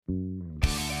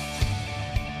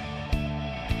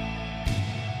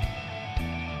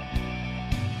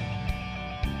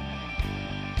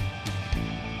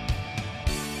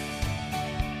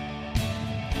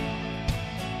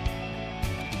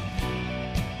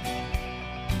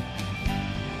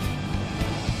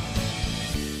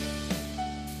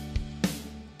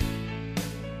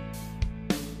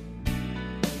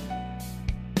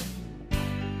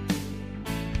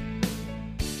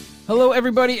Hello,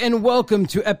 everybody, and welcome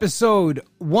to episode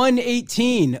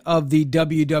 118 of the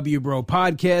WW Bro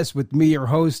podcast with me, your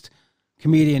host,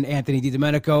 comedian Anthony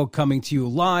DiDomenico, coming to you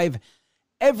live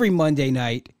every Monday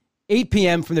night, 8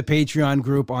 p.m. from the Patreon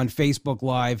group on Facebook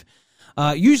Live.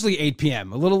 Usually 8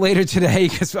 p.m. A little later today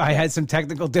because I had some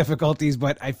technical difficulties,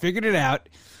 but I figured it out.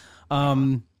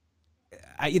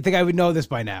 You'd think I would know this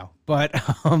by now, but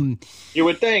you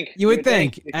would think. You would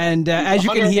think. And as you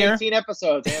can hear, 118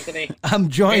 episodes, Anthony. I'm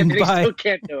joined Anthony by. Still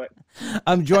can't do it.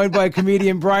 I'm joined by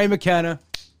comedian Brian McKenna.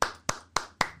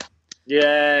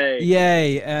 Yay!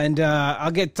 Yay! And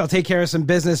I'll take care of some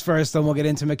business first, then we'll get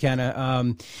into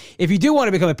McKenna. If you do want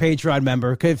to become a Patreon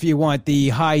member, if you want the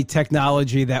high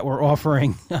technology that we're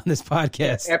offering on this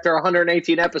podcast, after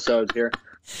 118 episodes here.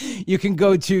 You can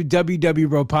go to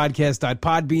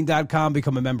www.bropodcast.podbean.com,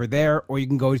 become a member there, or you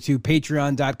can go to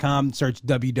patreon.com, search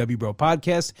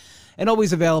www.bropodcast, and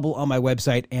always available on my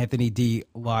website,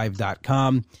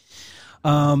 anthonydlive.com.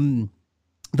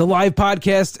 The live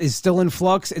podcast is still in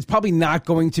flux. It's probably not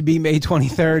going to be May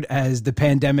 23rd as the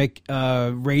pandemic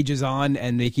rages on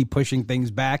and they keep pushing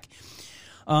things back.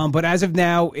 But as of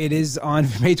now, it is on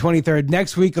May 23rd.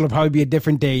 Next week, it'll probably be a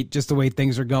different date, just the way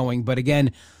things are going. But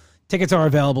again, tickets are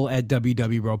available at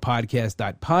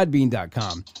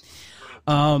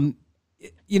www.bropodcast.podbean.com.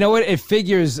 You know what? It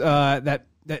figures that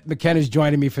McKenna's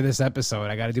joining me for this episode.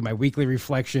 I got to do my weekly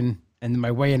reflection and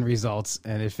my weigh-in results,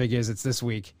 and it figures it's this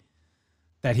week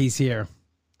that he's here.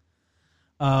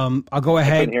 I'll go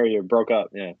ahead. I couldn't hear you. Broke up.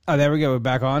 Yeah. Oh, there we go. We're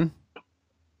back on.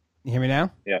 You hear me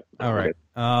now? Yeah. All right.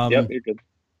 Yep, you're good.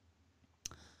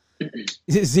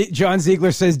 John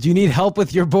Ziegler says, "Do you need help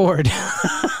with your board?"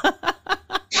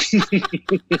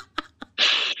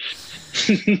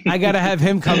 I got to have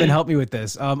him come and help me with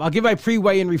this. I'll give my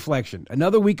pre-weigh-in reflection.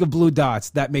 Another week of blue dots.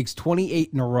 That makes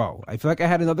 28 in a row. I feel like I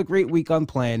had another great week on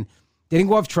plan. Didn't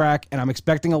go off track, and I'm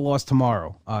expecting a loss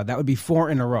tomorrow. That would be 4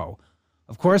 in a row.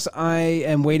 Of course, I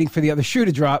am waiting for the other shoe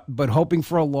to drop, but hoping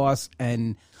for a loss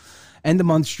and end the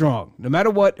month strong. No matter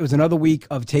what, it was another week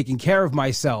of taking care of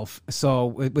myself. So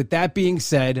with that being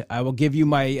said, I will give you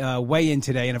my weigh-in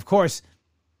today. And of course,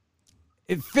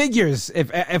 it figures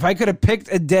if I could have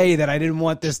picked a day that I didn't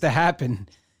want this to happen,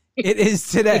 it is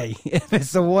today. If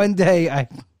it's the one day I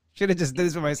should have just did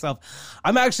this for myself.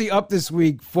 I'm actually up this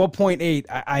week,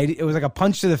 4.8. It was like a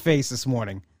punch to the face this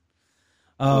morning.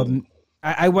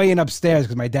 I weigh in upstairs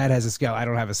because my dad has a scale. I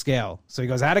don't have a scale. So he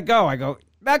goes, "How'd it go?" I go,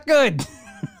 "Not good."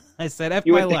 I said, F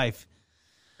my life.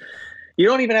 You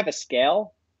don't even have a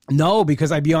scale? No,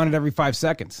 because I'd be on it every 5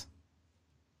 seconds.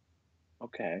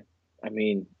 Okay. I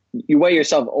mean, you weigh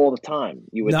yourself all the time.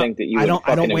 You would think that you would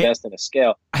invest in a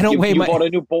scale. You bought a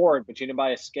new board, but you didn't buy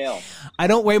a scale. I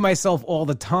don't weigh myself all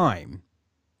the time.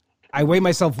 I weigh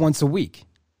myself once a week.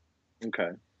 Okay.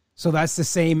 So that's the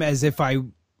same as if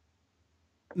I'm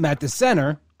at the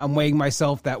center, I'm weighing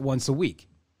myself that once a week.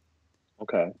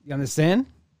 Okay. You understand?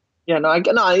 Yeah,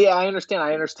 I understand.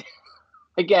 I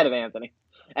get it, Anthony.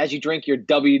 As you drink your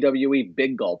WWE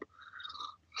Big Gulp.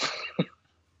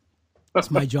 It's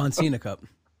my John Cena cup.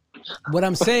 What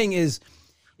I'm saying is,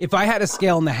 if I had a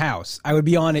scale in the house, I would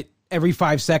be on it every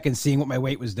 5 seconds seeing what my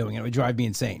weight was doing. It would drive me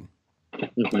insane.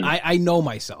 Mm-hmm. I know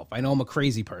myself. I know I'm a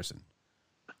crazy person.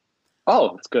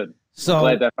 Oh, that's good. So I'm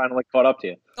glad that finally caught up to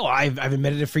you. Oh, I've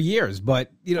admitted it for years,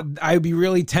 but I would be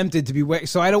really tempted to be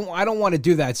so I don't want to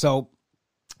do that. So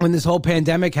when this whole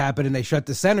pandemic happened and they shut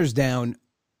the centers down,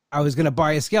 I was going to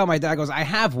buy a scale. My dad goes, "I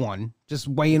have one, just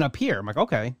weighing up here." I'm like,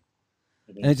 okay.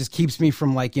 Mm-hmm. And it just keeps me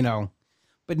from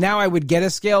but now I would get a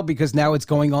scale because now it's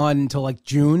going on until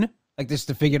June, just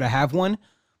to figure to have one.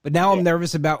 But now I'm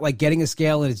nervous about getting a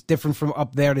scale and it's different from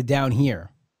up there to down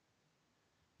here.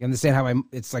 You understand how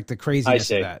it's the craziness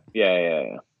of that.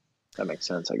 Yeah. That makes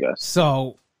sense, I guess.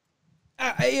 So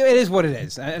it is what it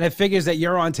is. And it figures that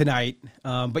you're on tonight.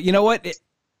 But you know what?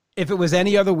 If it was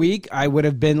any other week, I would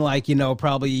have been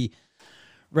probably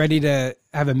ready to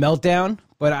have a meltdown.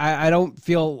 But I don't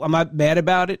feel, I'm not mad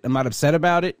about it. I'm not upset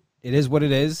about it. It is what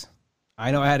it is.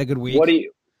 I know I had a good week. What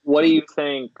do you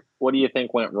think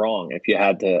went wrong if you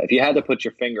had to put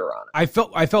your finger on it?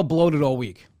 I felt bloated all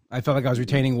week. I felt like I was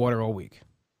retaining water all week.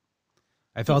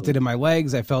 I felt it in my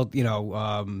legs. I felt,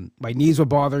 my knees were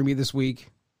bothering me this week.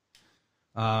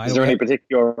 Is there any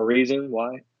particular reason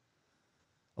why?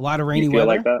 A lot of rainy weather.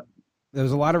 Like that? There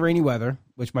was a lot of rainy weather,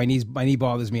 which my knee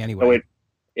bothers me anyway. So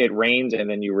it rains and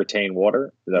then you retain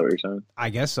water? Is that what you're saying?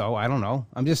 I guess so. I don't know.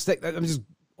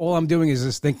 All I'm doing is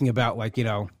just thinking about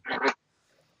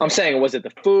I'm saying, was it the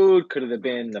food? Could it have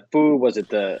been the food? Was it?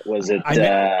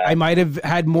 I might have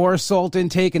had more salt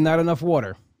intake and not enough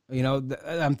water. You know,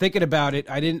 I'm thinking about it.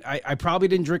 I probably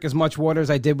didn't drink as much water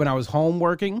as I did when I was home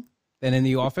working than in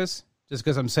the office, just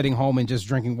because I'm sitting home and just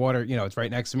drinking water. You know, it's right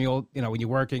next to me. You know, when you're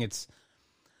working, it's.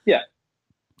 Yeah.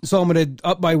 So I'm going to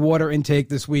up my water intake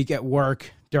this week at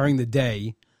work during the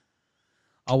day.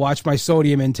 I'll watch my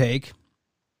sodium intake,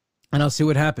 and I'll see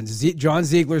what happens. John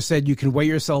Ziegler said you can weigh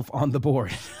yourself on the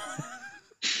board.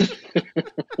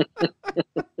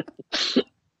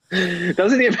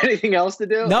 Doesn't he have anything else to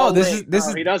do? No, he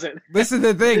doesn't. This is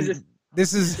the thing.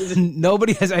 This is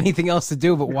nobody has anything else to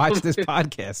do but watch this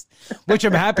podcast, which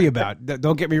I'm happy about.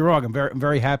 Don't get me wrong. I'm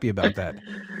very happy about that.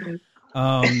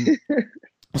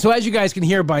 So as you guys can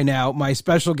hear by now, my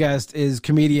special guest is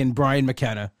comedian Brian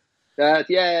McKenna.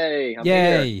 Yay!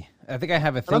 Yay! I think I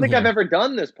have a thing. I don't think here. I've ever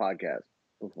done this podcast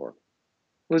before.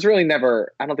 There's really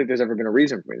never. I don't think there's ever been a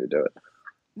reason for me to do it.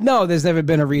 No, there's never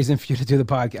been a reason for you to do the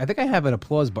podcast. I think I have an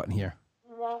applause button here.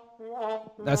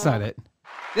 That's not it.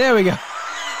 There we go.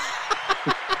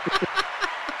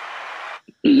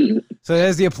 So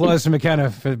there's the applause for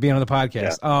McKenna for being on the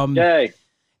podcast. Yeah. Yay.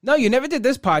 No, you never did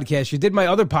this podcast. You did my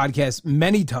other podcast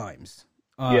many times.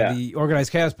 The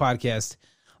Organized Chaos podcast.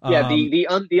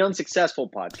 The unsuccessful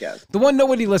podcast. The one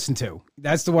nobody listened to.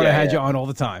 That's the one I had you on all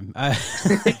the time.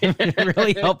 It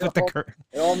really helped with the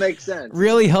it all makes sense.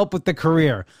 Really helped with the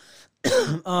career.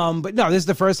 But no, this is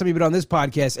the first time you've been on this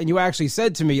podcast, and you actually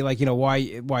said to me, like, you know,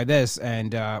 why this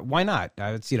and why not?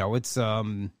 It's, you know, it's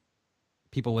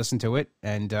people listen to it,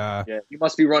 and you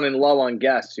must be running low on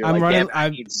guests. You're I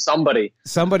need somebody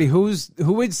who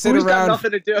would sit around. Got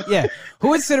nothing to do. Yeah, who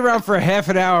would sit around for a half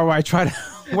an hour while I try to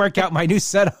work out my new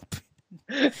setup.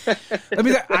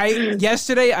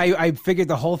 Yesterday I figured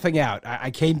the whole thing out.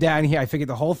 I came down here, I figured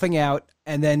the whole thing out,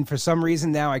 and then for some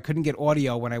reason now I couldn't get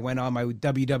audio when I went on my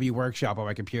WW workshop on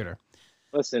my computer.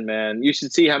 Listen, man, you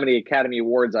should see how many Academy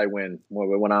Awards I win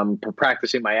when I'm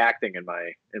practicing my acting in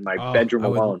my bedroom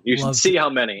alone. You should see how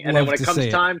many. And then when it comes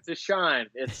time to shine,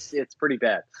 it's pretty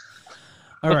bad.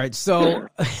 All right, so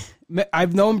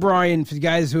I've known Brian, for you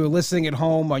guys who are listening at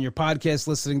home on your podcast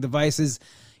listening devices,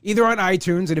 either on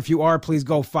iTunes, and if you are, please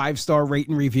go 5-star rate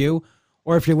and review,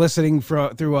 or if you're listening through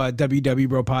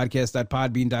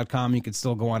www.bropodcast.podbean.com, you can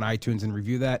still go on iTunes and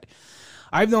review that.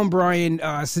 I've known Brian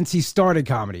since he started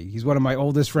comedy. He's one of my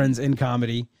oldest friends in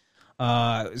comedy. So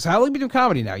how long have you been doing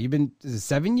comedy now? You've been, is it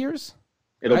 7 years?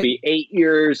 It'll be 8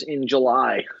 years in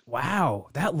July. Wow,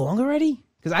 that long already?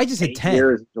 Because I just hit 10. 8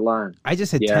 years in July. I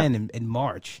just hit 10 in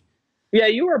March. Yeah,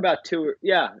 you were about 2.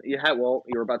 Yeah, you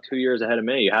were about 2 years ahead of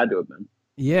me. You had to have been.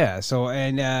 Yeah, so,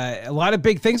 and a lot of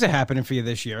big things are happening for you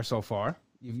this year so far.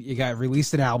 You got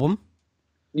released an album.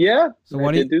 Yeah, so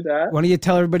why don't you do that? Why don't you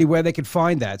tell everybody where they could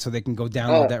find that so they can go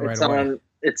download that right away?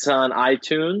 It's on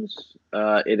iTunes.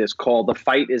 It is called The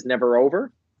Fight Is Never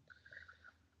Over.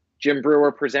 Jim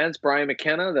Breuer presents Brian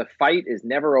McKenna. The Fight Is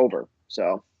Never Over.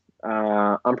 So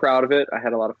I'm proud of it. I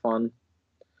had a lot of fun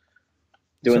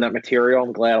doing that material.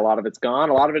 I'm glad a lot of it's gone.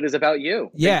 A lot of it is about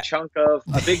you. A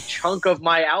big chunk of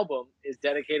my album is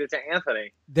dedicated to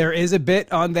Anthony. There is a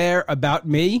bit on there about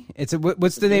me.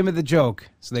 What's the name of the joke?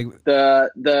 So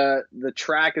the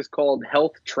track is called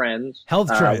Health Trends. Health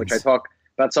Trends, which I talk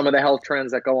about some of the health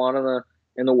trends that go on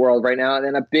in the world right now, and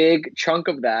then a big chunk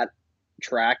of that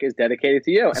track is dedicated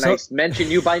to you, and I mention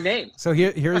you by name. So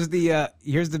here's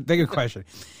the bigger question.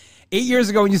 8 years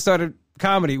ago when you started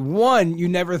comedy, one, you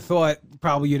never thought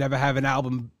probably you'd ever have an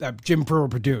album that Jim Breuer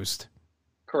produced.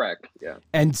 Correct, yeah.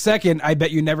 And second, I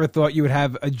bet you never thought you would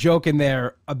have a joke in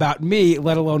there about me,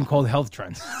 let alone called Health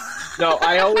Trends. No,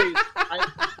 I always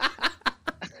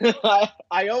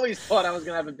thought I was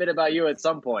going to have a bit about you at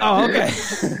some point. Oh, okay.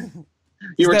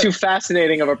 You were too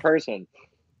fascinating of a person.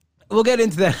 We'll get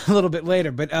into that a little bit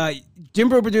later, but Jim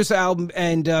Breuer produced the album,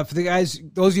 and for the guys,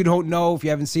 those of you who don't know, if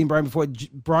you haven't seen Brian before,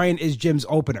 Brian is Jim's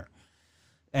opener.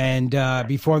 And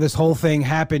before this whole thing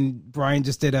happened, Brian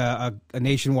just did a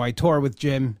nationwide tour with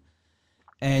Jim.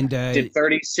 And did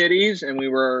 30 cities, and we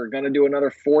were going to do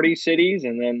another 40 cities,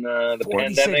 and then the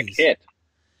pandemic hit.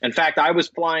 In fact, I was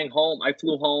flying home. I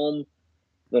flew home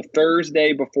the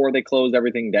Thursday before they closed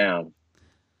everything down.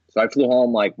 So I flew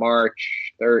home like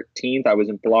March 13th. I was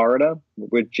in Florida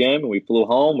with Jim, and we flew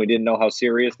home. We didn't know how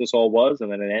serious this all was,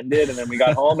 and then it ended, and then we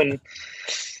got home, and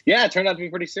yeah, it turned out to be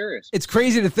pretty serious. It's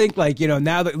crazy to think, like, you know,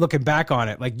 now that looking back on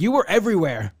it, like, you were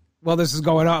everywhere while this is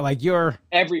going on. Like, you're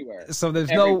everywhere. So there's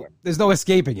no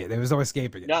escaping it. There was no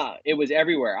escaping it. Nah, it was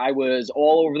everywhere. I was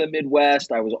all over the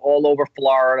Midwest. I was all over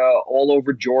Florida, all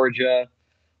over Georgia,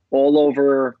 all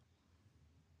over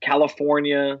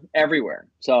California, everywhere.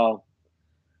 So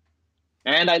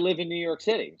And I live in New York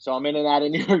City, so I'm in and out of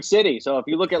New York City. So if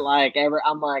you look at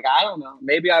I'm like, I don't know.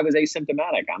 Maybe I was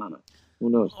asymptomatic. I don't know.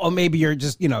 Who knows? Or maybe you're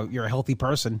just, you're a healthy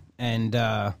person and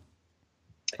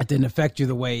it didn't affect you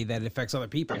the way that it affects other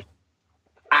people.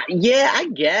 Yeah, I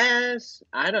guess.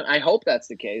 I hope that's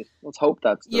the case. Let's hope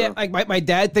that's the... Yeah, like my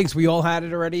dad thinks we all had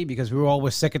it already because we were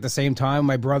all sick at the same time.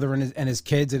 My brother and his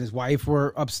kids and his wife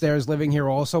were upstairs living here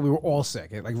also. We were all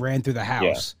sick. It ran through the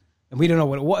house. Yeah. And we didn't know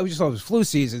what it was. We just thought it was flu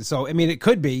season. So, I mean, it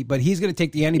could be, but he's going to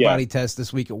take the antibody test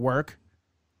this week at work.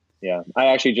 Yeah, I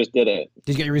actually just did it.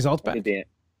 Did you get your results back?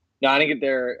 No, I didn't get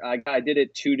there. I did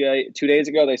it 2 days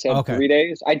ago. They said 3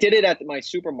 days. I did it at my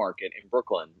supermarket in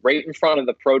Brooklyn, right in front of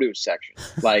the produce section,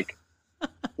 like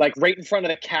right in front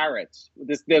of the carrots.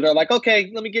 They're like,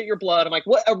 okay, let me get your blood. I'm like,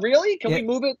 what? Really? Can we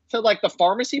move it to like the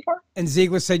pharmacy part? And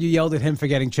Ziegler said you yelled at him for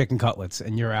getting chicken cutlets,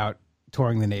 and you're out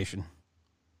touring the nation.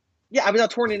 Yeah, I was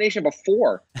out touring the nation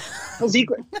before. Tell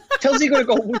Ziegler to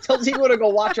go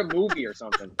watch a movie or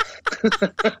something.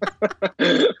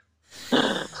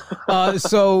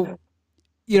 So,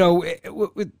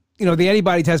 the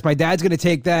antibody test, my dad's going to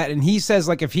take that. And he says,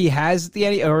 like, if he has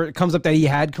or it comes up that he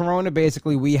had corona,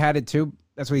 basically we had it too.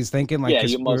 That's what he's thinking. Like, yeah,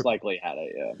 you most likely had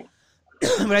it.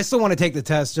 Yeah. But I still want to take the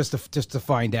test just to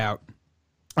find out.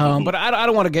 But I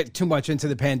don't want to get too much into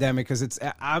the pandemic because it's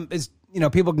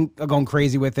people are going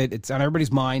crazy with it. It's on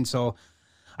everybody's mind. So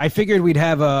I figured we'd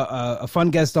have a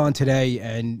fun guest on today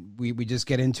and we just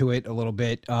get into it a little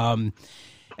bit.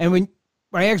 And when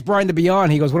I asked Brian to be on,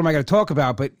 he goes, what am I going to talk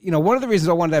about? But, one of the reasons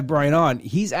I wanted to have Brian on,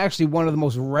 he's actually one of the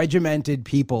most regimented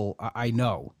people I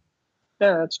know.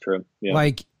 Yeah, that's true. Yeah.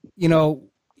 Like,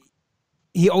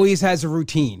 he always has a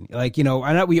routine. Like, I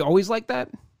know we always like that.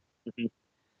 Mm-hmm.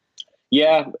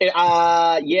 Yeah.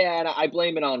 And I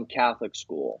blame it on Catholic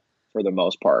school for the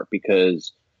most part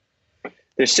because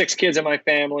there's 6 kids in my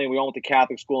family. We all went to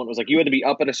Catholic school, and it was like you had to be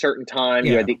up at a certain time.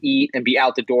 Yeah. You had to eat and be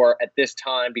out the door at this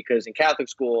time because in Catholic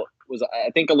school it was,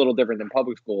 I think, a little different than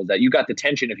public school, that you got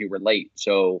detention if you were late.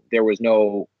 So there was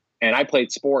no – and I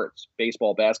played sports,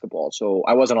 baseball, basketball. So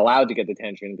I wasn't allowed to get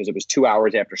detention because it was 2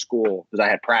 hours after school because I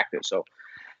had practice. So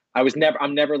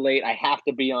I'm never late. I have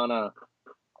to be on a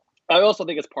 – I also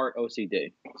think it's part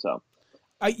OCD. So –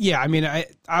 I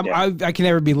can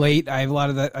never be late. I have a lot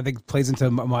of that. I think plays into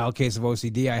a mild case of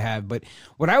OCD I have. But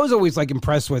what I was always like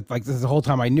impressed with, like the whole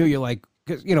time I knew you, like,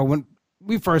 cause, when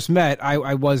we first met,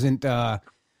 I wasn't, let's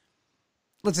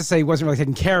just say, wasn't really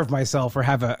taking care of myself or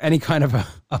have any kind of a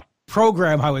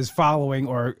program I was following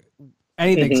or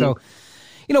anything. Mm-hmm. So,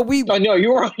 I know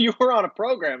you were on a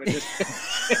program.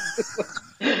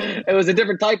 It was a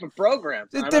different type of program.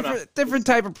 Different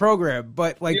type of program,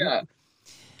 but like. Yeah.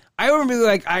 I remember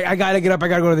like I gotta get up, I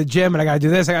gotta go to the gym, and I gotta do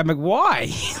this. I'm like,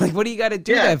 why? Like, what do you gotta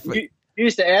do that for? You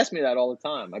used to ask me that all the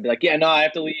time. I'd be like, yeah, no, I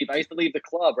have to leave. I used to leave the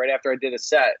club right after I did a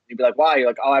set. You'd be like, why? You're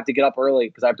like, oh, I have to get up early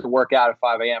because I have to work out at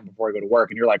 5 a.m. before I go to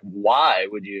work. And you're like, why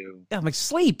would you? Yeah, I'm like,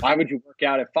 sleep. Why would you work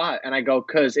out at 5? And I go,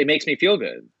 because it makes me feel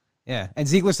good. Yeah, and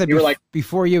Ziegler said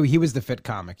before you, he was the fit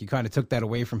comic. You kind of took that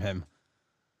away from him.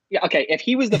 Yeah, okay. If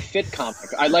he was the fit comic,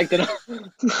 I'd like to know.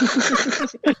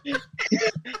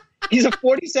 He's a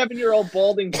 47-year-old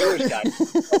balding Jewish guy.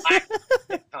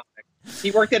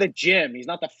 He worked at a gym. He's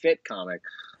not the fit comic.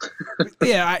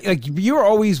 Yeah, like you were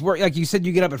always like you said,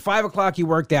 you get up at 5 o'clock, you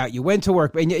worked out, you went to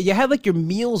work, and you had like your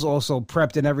meals also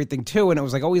prepped and everything too. And it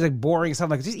was like always like boring stuff.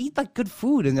 Like just eat like good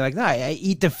food, and they're like, no, I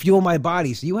eat to fuel my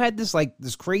body. So you had this like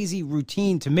this crazy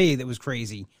routine to me that was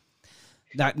crazy,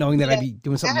 not knowing that I'd be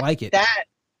doing something like it.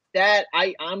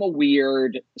 I'm a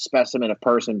weird specimen of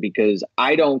person because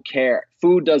I don't care.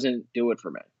 Food doesn't do it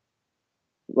for me.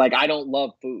 Like, I don't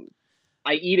love food.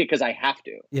 I eat it because I have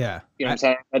to. Yeah. You know what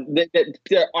I'm saying?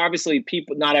 But obviously,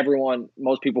 not everyone,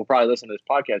 most people probably listen to this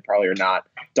podcast probably or not,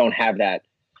 don't have that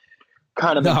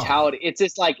kind of mentality. It's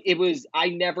just like, I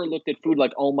never looked at food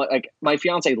like, my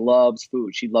fiance loves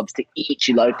food. She loves to eat.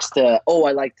 She likes to,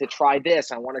 I like to try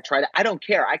this. I want to try that. I don't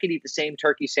care. I could eat the same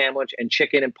turkey sandwich and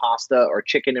chicken and pasta or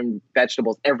chicken and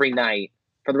vegetables every night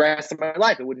for the rest of my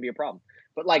life. It wouldn't be a problem.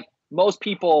 But like most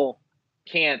people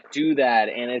can't do that.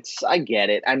 And I get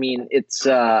it. I mean,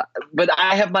 but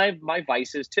I have my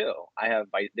vices too.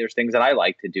 There's things that I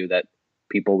like to do that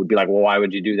people would be like, well, why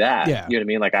would you do that? Yeah. You know what I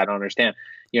mean? Like, I don't understand.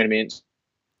 You know what I mean?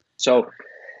 So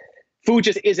food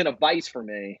just isn't a vice for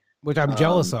me. Which I'm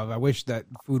jealous of. I wish that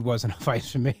food wasn't a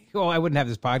vice for me. Well, I wouldn't have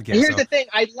this podcast. Here's the thing.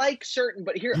 I like certain,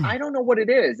 but I don't know what it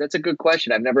is. That's a good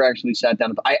question. I've never actually sat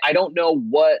down. I don't know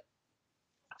what,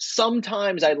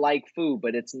 sometimes I like food,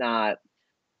 but it's not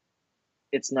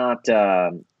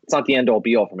the end all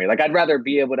be all for me. Like, I'd rather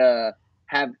be able to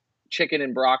have chicken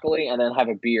and broccoli and then have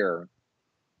a beer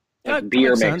Like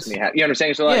beer makes me happy. You know what I'm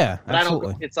saying? So like, yeah, but absolutely.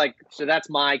 I don't. It's like so that's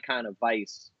my kind of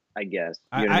vice, I guess.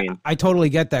 You know what I mean? I totally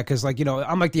get that because like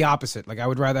I'm like the opposite. Like I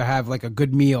would rather have like a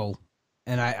good meal,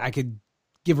 and I could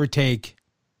give or take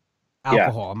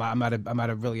alcohol.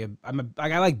 Yeah.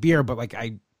 I like beer, but like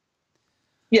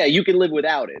yeah, you can live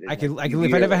without it. I could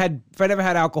if I never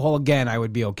had alcohol again, I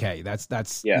would be okay. That's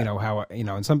how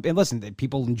and listen,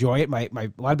 people enjoy it.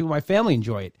 A lot of people in my family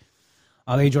enjoy it.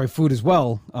 They enjoy food as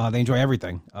well. They enjoy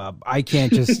everything. I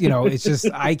can't just it's just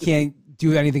I can't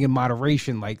do anything in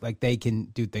moderation like they can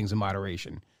do things in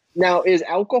moderation. Now, is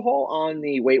alcohol on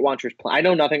the Weight Watchers plan? I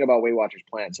know nothing about Weight Watchers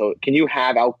plan. So can you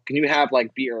have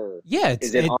like beer? Yeah,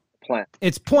 is it on the plan?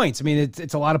 It's points. I mean,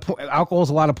 it's a lot of alcohol's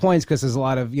a lot of points because there's a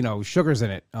lot of sugars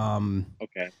in it.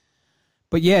 Okay.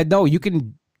 But yeah, no, you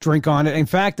can drink on it. In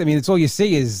fact, I mean, it's all you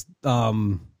see is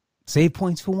save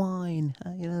points for wine.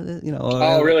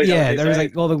 Oh, really? Yeah, there was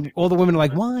like all the women are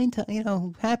like wine.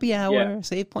 Happy hour.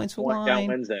 Save points for wine. Down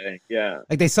Wednesday. Yeah.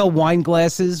 Like they sell wine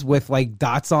glasses with like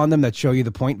dots on them that show you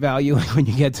the point value when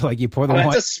you get to like you pour the wine.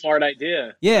 That's a smart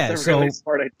idea. Yeah, that's a really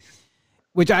smart idea.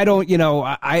 Which I don't.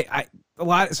 I a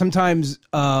lot sometimes.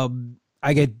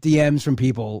 I get DMs from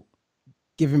people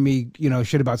giving me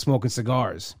shit about smoking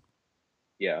cigars.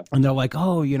 Yeah. And they're like,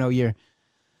 oh, you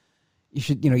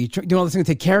should, you're doing all this thing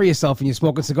to take care of yourself and you're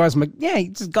smoking cigars. I'm like, yeah,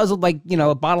 you just guzzled like,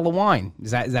 a bottle of wine.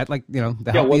 Is that like, the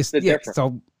healthiest? What's the difference?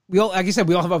 So we all, like you said,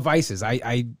 we all have our vices.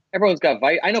 Everyone's got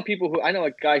vice. I know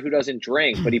a guy who doesn't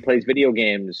drink, but he plays video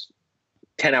games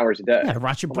 10 hours a day. Yeah, to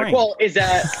rot your brain. Like, well,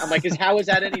 how is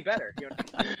that any better?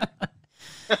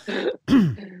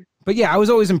 But yeah, I was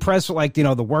always impressed with like, the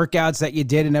workouts that you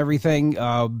did and everything.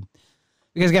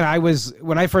 Because again,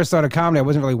 when I first started comedy, I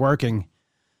wasn't really working.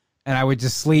 And I would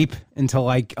just sleep until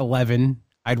like 11.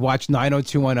 I'd watch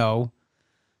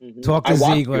 90210, talk to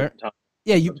Ziegler.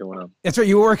 Yeah, that's right.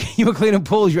 You were cleaning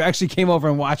pools. You actually came over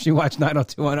and watched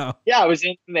 90210. Yeah, I was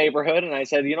in the neighborhood and I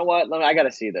said, you know what? I got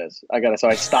to see this. So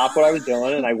I stopped what I was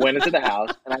doing and I went into the house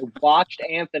and I watched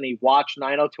Anthony watch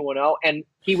 90210 and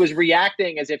he was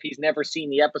reacting as if he's never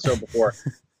seen the episode before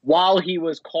while he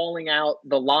was calling out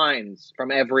the lines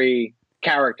from every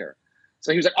character.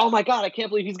 So he was like, "Oh my god, I can't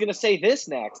believe he's going to say this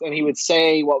next," and he would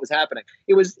say what was happening.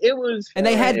 It was, and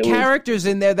they had characters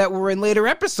in there that were in later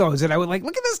episodes, and I would like,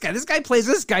 look at this guy. This guy plays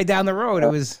this guy down the road. It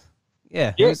was,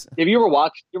 yeah. Have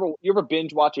you ever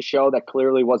binge watch a show that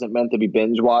clearly wasn't meant to be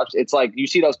binge watched? It's like you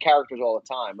see those characters all the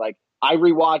time. Like I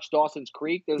rewatched Dawson's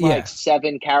Creek. There's like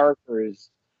 7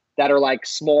 characters that are like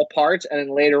small parts, and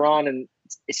then later on in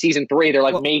season 3, they're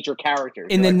like major characters.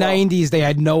 In the 90s, they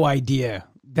had no idea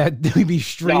that we'd be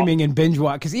streaming and binge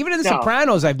watch, because even in The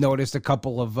Sopranos, I've noticed a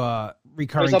couple of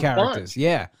recurring characters. Bunch.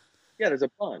 Yeah, there's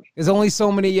a bunch. There's only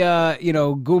so many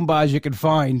Goombas you can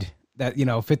find that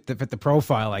fit the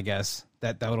profile, I guess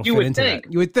that'll fit into that.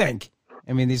 You would think.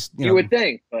 I mean, these you would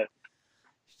think, but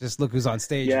just look who's on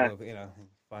stage. Yeah.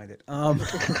 Find it. But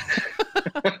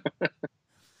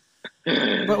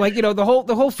like the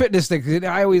whole fitness thing.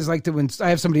 I always like to when I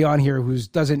have somebody on here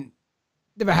who's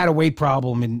never had a weight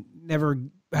problem and never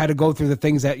had to go through the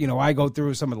things that I go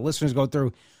through, some of the listeners go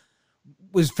through.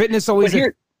 Was fitness always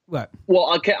what?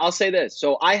 Well, okay, I'll say this.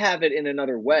 So I have it in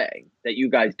another way that you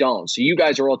guys don't. So you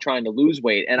guys are all trying to lose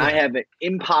weight, and I have an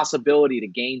impossibility to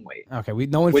gain weight. Okay,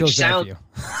 no one feels bad for you.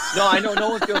 No, I know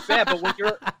no one feels bad,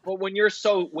 but when you're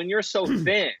so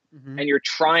thin and you're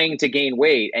trying to gain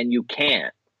weight and you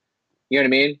can't. You know what I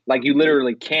mean? Like you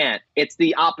literally can't. It's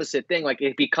the opposite thing. Like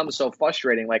it becomes so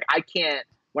frustrating. Like I can't.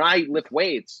 When I lift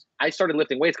weights, I started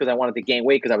lifting weights because I wanted to gain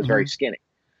weight because I was very skinny.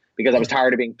 Because I was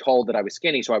tired of being told that I was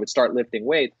skinny, so I would start lifting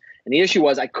weights. And the issue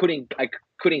was I couldn't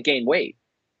gain weight.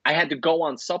 I had to go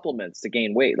on supplements to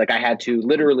gain weight. Like I had to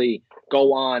literally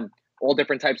go on all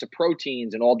different types of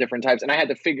proteins and all different types, and I had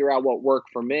to figure out what worked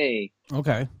for me.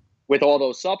 Okay. With all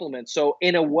those supplements. So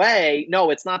in a way, no,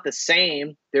 it's not the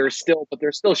same. There's still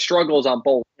struggles on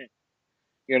both ends.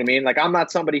 You know what I mean? Like I'm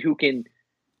not somebody who can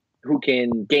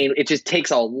gain. It just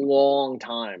takes a long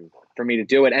time for me to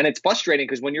do it. And it's frustrating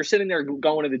because when you're sitting there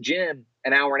going to the gym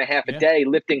an hour and a half a day,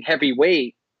 lifting heavy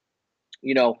weight,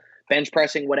 bench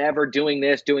pressing, whatever, doing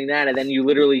this, doing that. And then you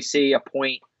literally see a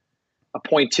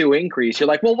 0.2 increase. You're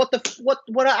like, well, what do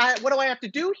I have to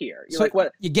do here? You're like,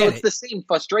 what? You get it's the same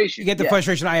frustration. You get the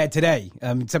frustration I had today.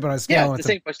 Except on a scale. Yeah, it's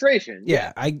the same frustration.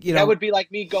 Yeah. That would be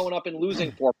like me going up and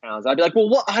losing 4 pounds. I'd be like, well,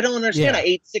 what? I don't understand. I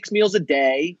ate 6 meals a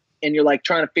day. And you're like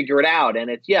trying to figure it out, and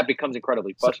it becomes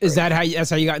incredibly frustrating. So that's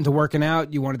how you got into working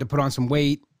out? You wanted to put on some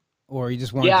weight, or you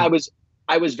just wanted? Yeah,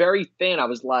 I was very thin. I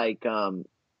was like,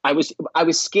 I was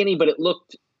skinny, but it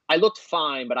looked. I looked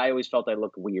fine, but I always felt I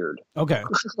looked weird. Okay.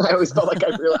 I always felt like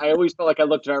I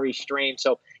looked very strange.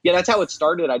 So yeah, that's how it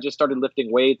started. I just started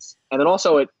lifting weights, and then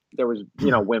also there was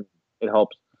women. It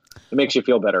helps. It makes you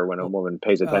feel better when a woman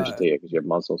pays attention to you because you have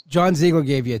muscles. John Ziegler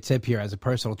gave you a tip here as a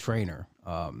personal trainer.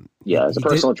 As a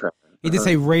personal trainer. He did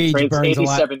say rage burns a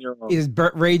lot. He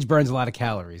rage burns a lot of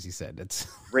calories. He said it's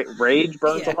rage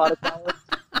burns a lot of calories.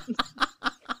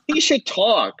 He should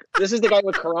talk. This is the guy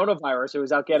with coronavirus who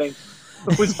was out getting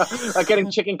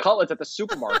chicken cutlets at the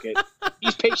supermarket.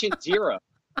 He's patient 0.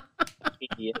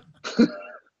 Idiot.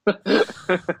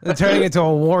 They're turning into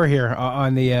a war here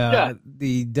on the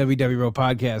WW Row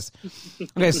podcast.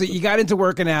 Okay, so you got into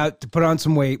working out to put on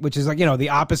some weight, which is like the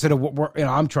opposite of what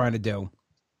I'm trying to do.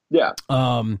 Yeah.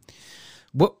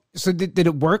 What? So did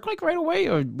it work like right away,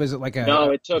 or was it like a?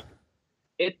 No,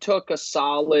 it took a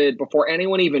solid before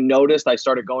anyone even noticed. I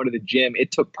started going to the gym.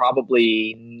 It took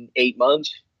probably 8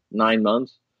 months, 9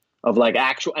 months of like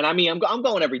actual. And I mean, I'm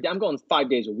going every day. I'm going 5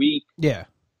 days a week. Yeah.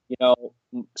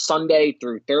 Sunday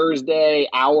through Thursday,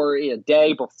 hour a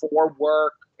day before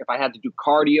work. If I had to do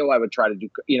cardio, I would try to do,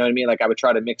 Like I would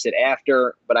try to mix it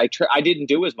after, but I didn't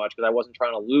do as much because I wasn't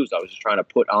trying to lose. I was just trying to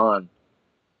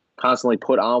constantly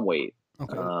put on weight.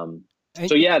 Okay.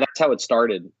 So yeah, that's how it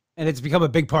started. And it's become a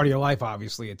big part of your life,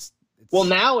 obviously. It's well,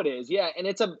 now it is. Yeah. And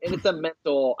it's a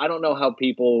mental, I don't know if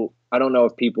people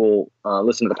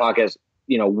listen to the podcast,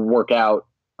 work out,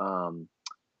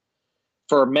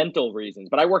 for mental reasons,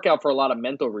 but I work out for a lot of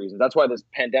mental reasons. That's why this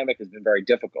pandemic has been very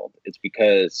difficult. It's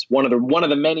because one of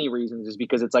the many reasons is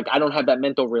because it's like I don't have that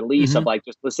mental release of like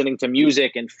just listening to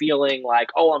music and feeling like,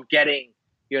 oh, I'm getting,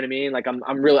 you know what I mean? Like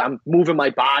I'm moving my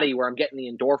body where I'm getting the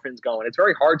endorphins going. It's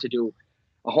very hard to do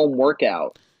a home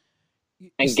workout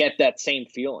and get that same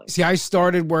feeling. See, I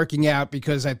started working out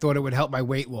because I thought it would help my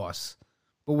weight loss.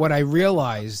 But what I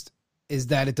realized is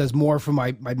that it does more for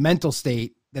my mental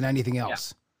state than anything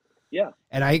else. Yeah.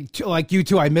 And I, like you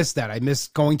too, I miss that. I miss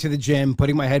going to the gym,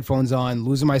 putting my headphones on,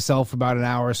 losing myself for about an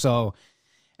hour or so.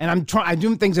 And I'm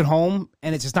doing things at home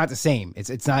and it's just not the same.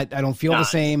 It's not, I don't feel the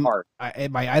same.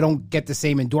 I don't get the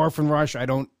same endorphin rush. I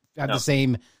don't have the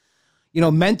same,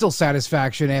 mental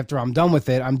satisfaction after I'm done with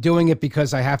it. I'm doing it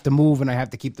because I have to move and I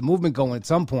have to keep the movement going at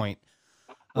some point.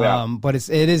 Yeah. But it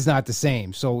is not the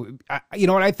same. So,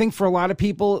 what I think for a lot of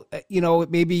people,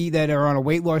 maybe that are on a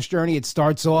weight loss journey, it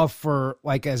starts off for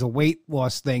like as a weight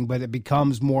loss thing, but it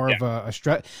becomes more of a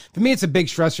stress. For me, it's a big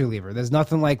stress reliever. There's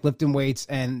nothing like lifting weights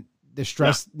and the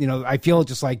stress, I feel it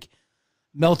just like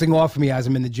melting off of me as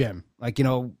I'm in the gym. Like,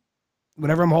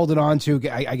 whatever I'm holding on to,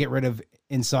 I get rid of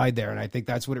inside there. And I think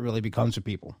that's what it really becomes for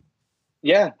people.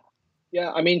 Yeah.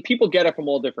 Yeah. I mean, people get it from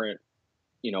all different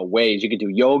ways. You could do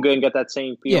yoga and get that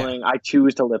same feeling. Yeah. I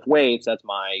choose to lift weights. That's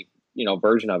my,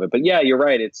 version of it. But yeah, you're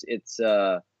right. It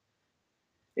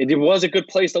was a good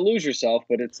place to lose yourself,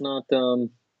 but it's not,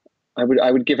 I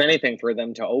would give anything for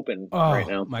them to open right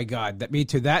now. My God. Me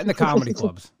too. That and the comedy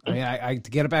clubs. I mean, I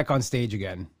to get it back on stage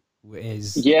again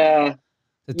is the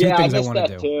two things I want to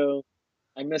do. Too.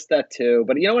 I miss that too.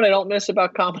 But you know what I don't miss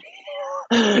about comedy?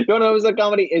 You know what I was at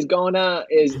comedy is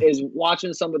is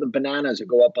watching some of the bananas who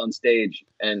go up on stage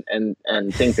and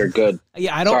think they're good.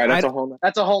 Yeah, I don't. Sorry,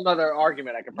 that's a whole other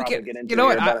argument I could probably get into. You know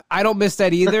what? I don't miss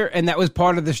that either, and that was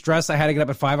part of the stress. I had to get up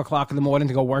at 5 o'clock in the morning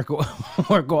to go work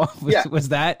off. Was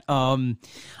that? I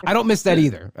don't miss that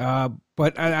either.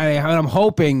 But I'm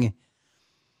hoping.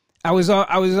 I was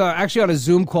actually on a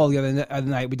Zoom call the other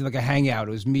night. We did like a hangout.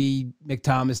 It was me, Mick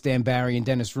Thomas, Dan Barry, and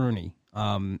Dennis Rooney.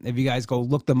 If you guys go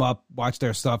look them up, watch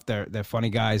their stuff, they're funny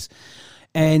guys.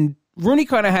 And Rooney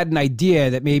kind of had an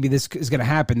idea that maybe this is going to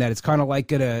happen, that it's kind of like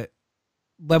going to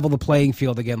level the playing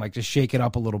field again, like just shake it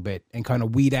up a little bit and kind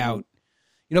of weed out,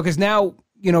 because now,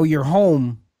 you're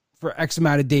home for X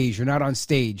amount of days. You're not on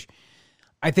stage.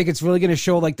 I think it's really going to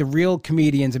show like the real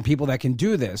comedians and people that can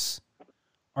do this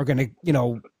are going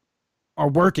to, are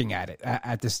working at it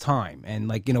at this time. And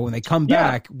like, when they come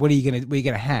back, what are you going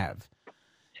to have?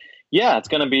 Yeah, it's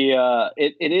going to be,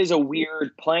 it is a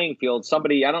weird playing field.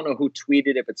 Somebody, I don't know who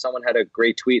tweeted it, but someone had a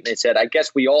great tweet and they said, I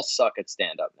guess we all suck at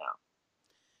stand-up now.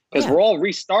 Because we're all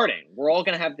restarting. We're all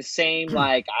going to have the same,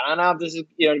 like, I don't know if this is,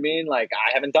 you know what I mean? Like,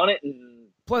 I haven't done it in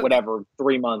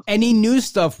 3 months. Any new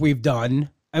stuff we've done,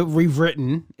 we've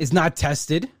written, is not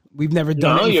tested. We've never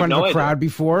done it in front of a crowd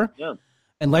before. Yeah.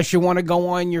 Unless you want to go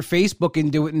on your Facebook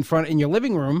and do it in your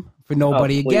living room for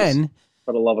nobody again.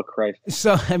 For the love of Christ.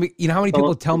 So, I mean, how many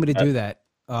people tell me to do that?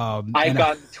 I've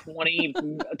gotten 20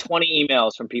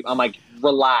 emails from people. I'm like,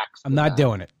 relax. I'm not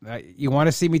doing it. You want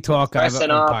to see me talk? I have a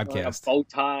podcast. A bow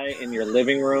tie in your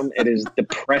living room. It is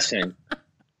depressing.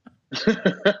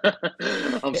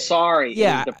 I'm sorry.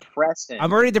 Yeah. It was depressing.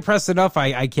 I'm already depressed enough.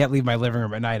 I can't leave my living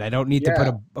room at night. I don't need to put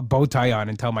a bow tie on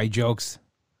and tell my jokes.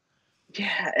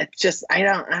 Yeah, it's just I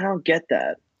don't get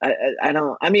that. I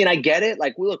don't. I mean, I get it.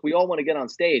 Like, look, we all want to get on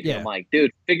stage. Yeah. And I'm like,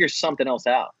 dude, figure something else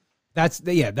out. That's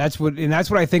what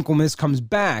I think when this comes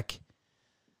back.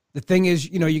 The thing is,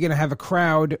 you're going to have a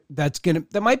crowd that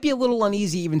might be a little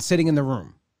uneasy even sitting in the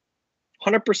room.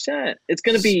 100%. It's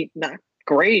going to be not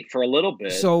great for a little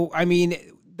bit. So, I mean,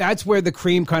 that's where the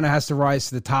cream kind of has to rise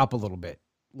to the top a little bit.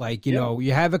 Like, you know,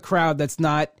 you have a crowd that's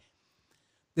they're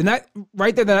not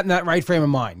right there, they're not right frame of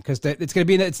mind, because it's going to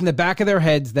be, it's in the back of their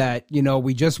heads that,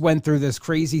 we just went through this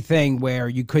crazy thing where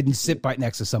you couldn't sit right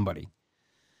next to somebody.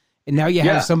 And now you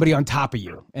have somebody on top of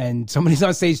you and somebody's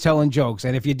on stage telling jokes.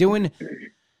 And if you're doing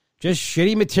just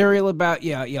shitty material about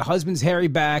your husband's hairy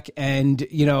back and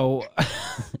just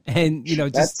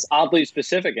that's oddly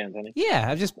specific, Anthony. Yeah,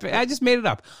 I just made it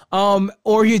up.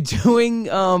 Or you're doing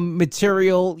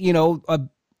material,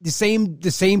 the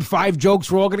same 5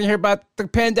 jokes we're all going to hear about the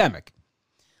pandemic,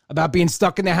 about being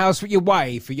stuck in the house with your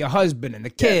wife or your husband and the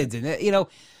kids, and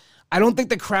I don't think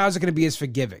the crowds are going to be as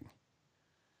forgiving.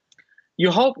 You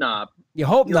hope not. You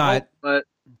hope not.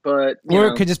 But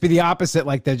it could just be the opposite,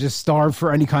 like they're just starved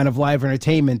for any kind of live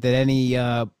entertainment that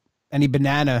any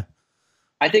banana.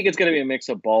 I think it's going to be a mix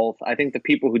of both. I think the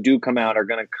people who do come out are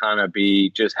going to kind of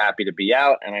be just happy to be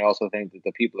out, and I also think that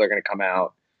the people that are going to come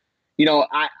out,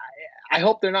 I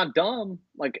hope they're not dumb,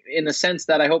 like in the sense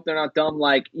that I hope they're not dumb.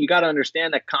 Like, you got to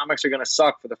understand that comics are going to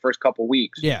suck for the first couple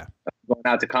weeks. Yeah, going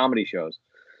out to comedy shows.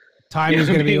 Timing's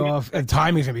going to be off. And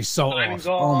timing's going to be so off.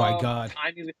 Oh my God.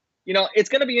 It's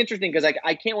going to be interesting because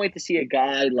I can't wait to see a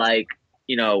guy like,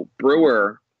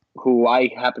 Brewer, who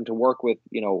I happen to work with,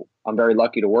 I'm very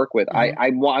lucky to work with.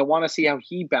 Mm-hmm. I want to see how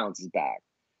he bounces back,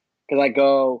 because I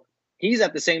go, he's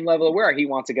at the same level of where he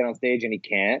wants to get on stage and he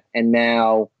can't. And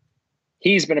now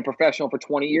he's been a professional for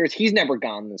 20 years. He's never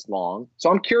gone this long. So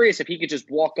I'm curious if he could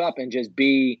just walk up and just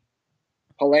be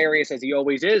hilarious as he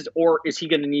always is, or is he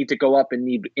going to need to go up and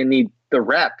need the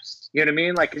reps? You know what I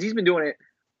mean? Like, because he's been doing it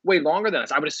way longer than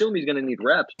us. I would assume he's going to need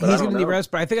reps. But he's going to need reps,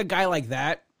 but I think a guy like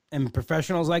that and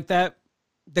professionals like that,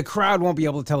 the crowd won't be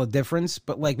able to tell a difference,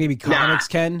 but like maybe comics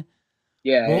can.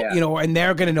 Yeah, and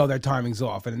they're going to know their timing's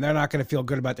off, and they're not going to feel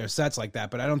good about their sets like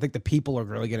that. But I don't think the people are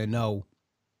really going to know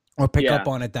or pick up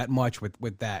on it that much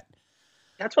with that.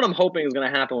 That's what I'm hoping is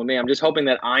going to happen with me. I'm just hoping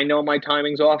that I know my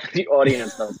timing's off and the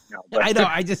audience doesn't know. But I know.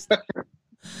 I just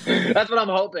that's what I'm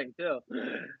hoping too.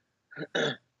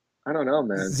 I don't know,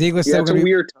 man. Ziegler said it's a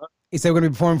weird time. He said we're going to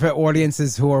be performing for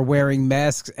audiences who are wearing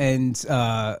masks and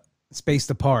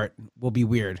spaced apart. Will be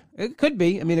weird. It could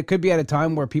be. I mean, it could be at a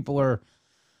time where people are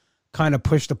kind of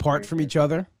pushed apart from each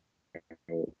other.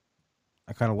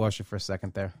 I kind of lost you for a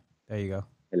second there. There you go.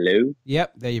 Hello?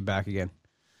 Yep, there you're back again.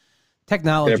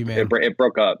 Technology, man. It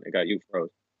broke up. It got you froze.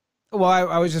 Well,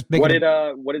 I was just making...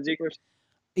 What did Ziegler say?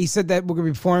 He said that we're going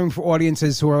to be performing for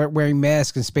audiences who are wearing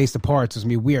masks and spaced apart, so it's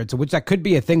going to be weird. So which that could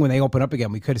be a thing when they open up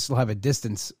again. We could still have a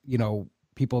distance,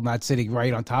 people not sitting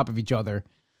right on top of each other,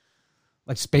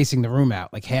 like spacing the room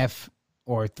out, like half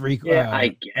or three. Yeah, I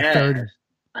guess. A third.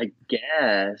 I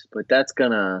guess, but that's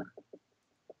going to...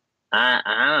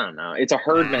 I don't know. It's a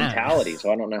herd mentality,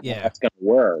 so I don't know how that's going to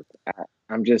work.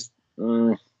 I'm just...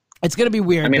 It's going to be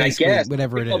weird. I mean, I guess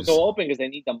whatever it is. Go open because they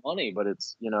need the money, but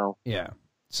it's, Yeah.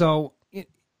 So,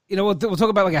 we'll talk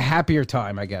about like a happier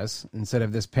time, I guess, instead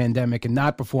of this pandemic and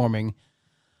not performing.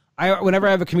 Whenever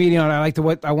I have a comedian on,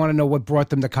 I want to know what brought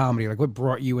them to comedy. Like, what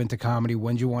brought you into comedy?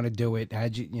 When did you want to do it?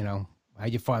 How'd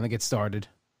you finally get started?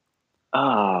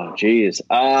 Oh, geez.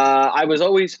 I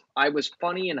was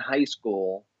funny in high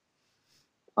school.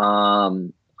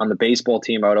 On the baseball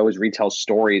team, I would always retell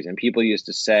stories, and people used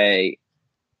to say,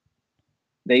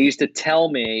 they used to tell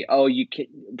me, "Oh, you can,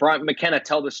 Brian McKenna,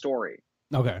 tell the story."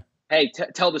 Okay. Hey,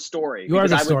 tell the story. You are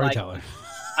the storyteller.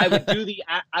 I would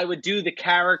do the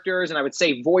characters, and I would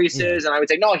say voices, and I would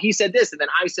say, "No, he said this, and then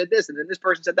I said this, and then this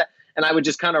person said that," and I would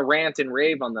just kind of rant and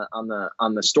rave on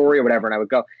the story or whatever, and I would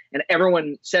go, and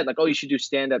everyone said like, "Oh, you should do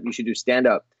stand up. You should do stand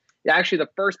up." Actually, the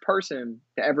first person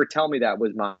to ever tell me that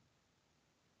was my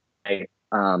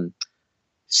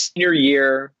senior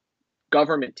year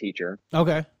government teacher.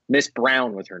 Okay. Miss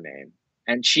Brown was her name.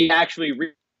 And she actually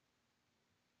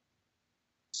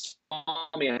saw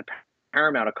me at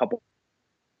Paramount a couple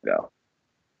ago.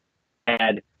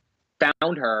 And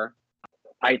found her.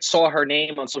 I saw her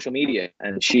name on social media,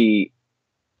 and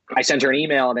I sent her an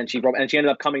email, and then she ended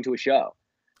up coming to a show.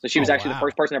 So she was the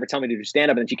first person to ever tell me to do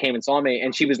stand up, and then she came and saw me,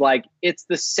 and she was like, "It's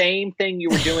the same thing you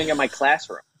were doing in my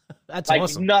classroom." That's like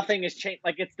awesome. Nothing has changed.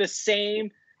 Like, it's the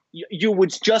same. you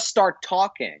would just start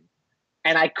talking,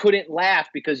 and I couldn't laugh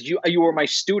because you were my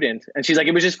student. And she's like,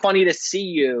 it was just funny to see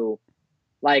you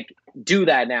like do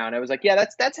that now. And I was like, yeah,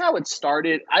 that's how it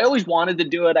started. I always wanted to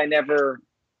do it. I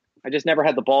just never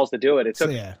had the balls to do it. It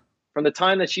took from the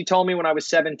time that she told me when I was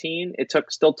 17, it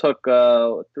still took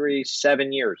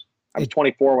 7 years. I was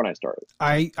 24 when I started.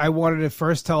 I wanted to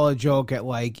first tell a joke at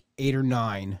like 8 or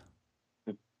 9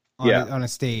 on a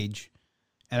stage,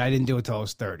 and I didn't do it till I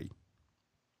was 30.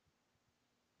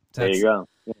 There you go.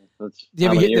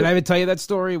 Yeah, did I ever tell you that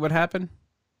story? What happened?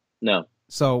 No.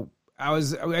 So I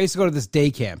used to go to this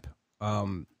day camp.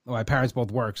 My parents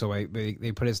both work, so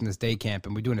they put us in this day camp,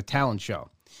 and we're doing a talent show.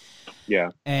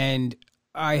 Yeah. And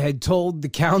I had told the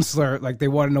counselor, like, they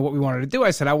wanted to know what we wanted to do.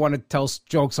 I said, I want to tell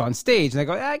jokes on stage. And they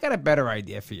go, I got a better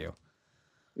idea for you.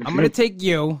 I'm going to take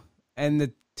you and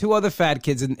the 2 other fat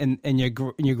kids in your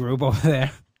group over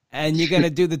there, and you're going to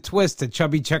do the twist to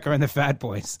Chubby Checker and the Fat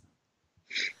Boys.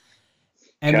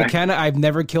 And McKenna, I've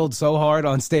never killed so hard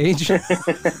on stage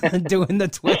doing the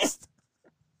twist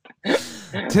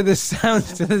to the sound,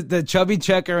 to the Chubby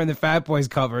Checker and the Fat Boys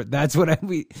cover. That's what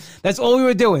that's all we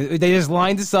were doing. They just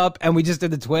lined us up and we just did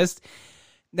the twist.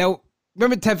 Now,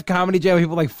 remember TEF Comedy Jam,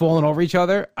 people like falling over each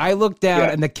other? I looked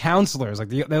down and the counselors, like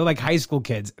they were like high school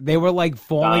kids. They were like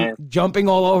falling, jumping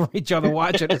all over each other,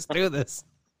 watching us do this.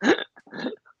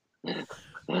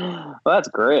 Well, that's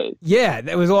great. Yeah,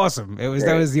 that was awesome. That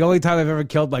was the only time I've ever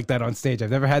killed like that on stage.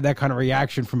 I've never had that kind of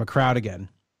reaction from a crowd again.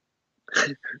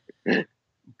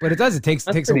 But it does. It takes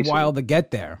a while to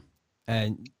get there,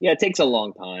 and it takes a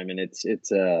long time, and it's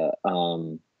I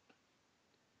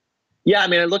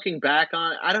mean, looking back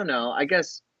on, I don't know. I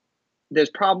guess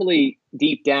there's probably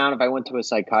deep down, if I went to a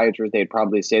psychiatrist, they'd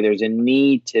probably say there's a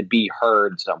need to be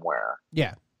heard somewhere.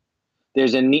 Yeah.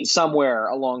 There's a need somewhere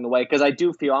along the way, because I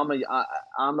do feel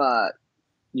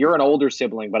you're an older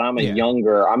sibling, but I'm a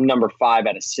younger. I'm number 5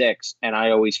 out of 6, and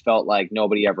I always felt like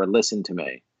nobody ever listened to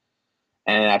me.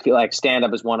 And I feel like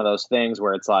stand-up is one of those things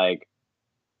where it's like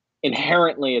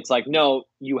inherently, it's like, no,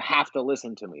 you have to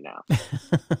listen to me now. You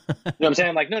know what I'm saying?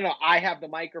 I'm like, no, I have the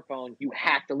microphone. You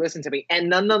have to listen to me. And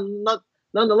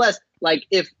nonetheless, like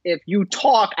if you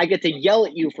talk, I get to yell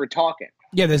at you for talking.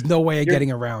 Yeah, there's no way of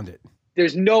getting around it.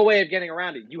 There's no way of getting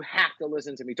around it. You have to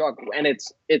listen to me talk. And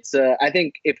it's I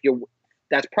think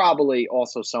that's probably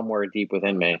also somewhere deep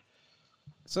within me.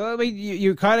 So, I mean,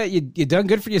 you done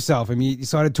good for yourself. I mean, you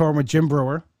started touring with Jim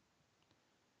Breuer.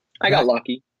 I got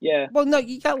lucky. Yeah. Well, no,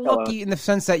 you got lucky in the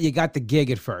sense that you got the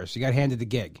gig at first. You got handed the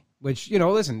gig, which,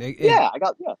 listen. I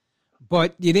got.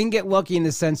 But you didn't get lucky in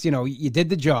the sense, you did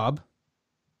the job.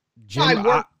 Jim,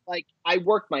 I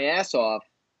worked my ass off.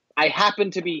 I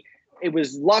happened to be. It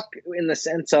was luck in the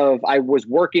sense of I was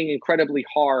working incredibly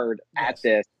hard at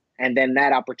this, and then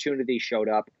that opportunity showed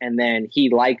up, and then he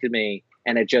liked me,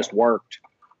 and it just worked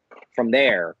from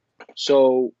there.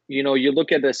 So, you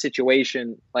look at the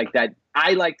situation like that.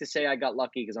 I like to say I got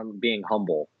lucky because I'm being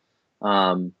humble.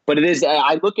 But it is,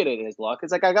 I look at it as luck.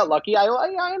 It's like I got lucky. I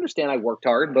understand I worked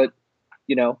hard, but,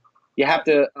 you have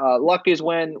to, luck is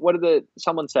when,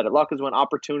 someone said it, luck is when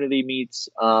opportunity meets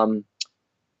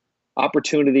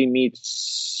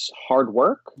hard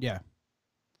work. Yeah.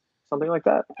 Something like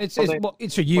that.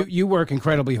 So you work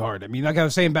incredibly hard. I mean, like I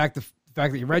was saying back, the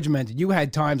fact that you're regimented, you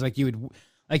had times like you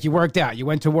worked out, you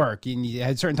went to work, and you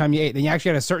had a certain time you ate, then you actually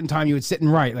had a certain time you would sit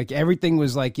and write. Like everything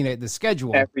was like, the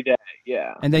schedule. Every day,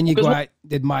 yeah. And then you go out,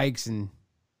 did mics and...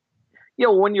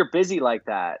 when you're busy like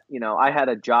that, I had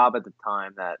a job at the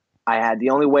time that the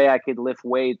only way I could lift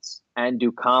weights and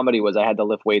do comedy was I had to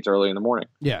lift weights early in the morning.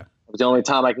 Yeah. It was the only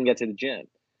time I can get to the gym.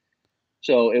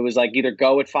 So it was like either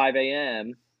go at 5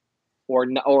 a.m.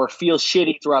 or feel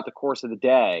shitty throughout the course of the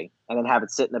day and then have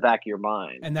it sit in the back of your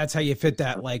mind. And that's how you fit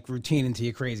that like routine into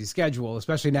your crazy schedule,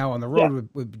 especially now on the road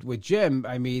with Jim.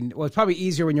 I mean, it's probably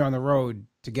easier when you're on the road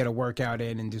to get a workout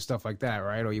in and do stuff like that,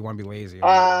 right? Or you want to be lazy?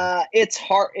 It's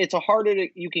hard. It's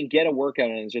you can get a workout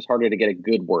in. It's just harder to get a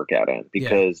good workout in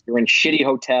because you're in shitty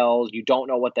hotels. You don't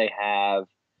know what they have.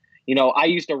 I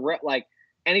used to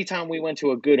anytime we went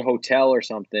to a good hotel or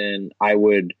something, I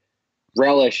would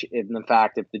relish in the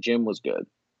fact if the gym was good.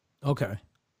 Okay.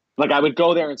 Like I would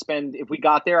go there and if we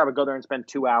got there, I would go there and spend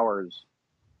 2 hours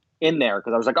in there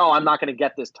because I was like, oh, I'm not going to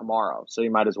get this tomorrow. So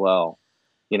you might as well,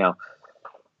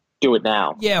 do it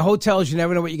now. Yeah, hotels, you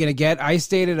never know what you're going to get. I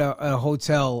stayed at a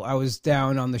hotel. I was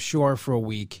down on the shore for a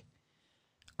week.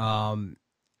 And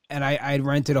I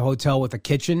rented a hotel with a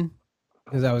kitchen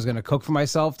because I was going to cook for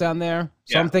myself down there.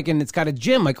 So I'm thinking it's got a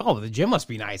gym. Like, oh, the gym must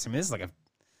be nice. I mean, it's like a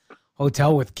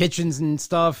hotel with kitchens and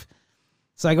stuff.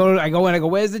 So I go and I go,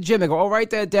 where's the gym? I go, oh, right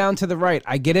there down to the right.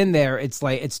 I get in there. It's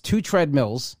 2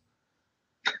 treadmills,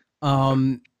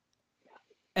 and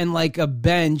like a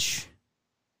bench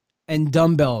and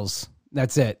dumbbells.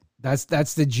 That's it. That's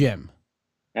the gym.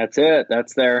 That's it.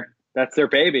 That's their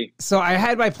baby. So I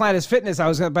had my Planet Fitness.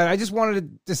 But I just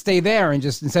wanted to stay there and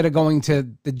just instead of going to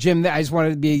the gym, I just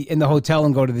wanted to be in the hotel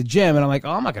and go to the gym. And I'm like,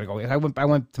 oh, I'm not gonna go. I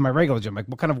went to my regular gym. Like,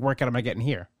 what kind of workout am I getting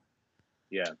here?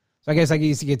 Yeah. So I guess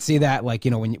you could see that, like,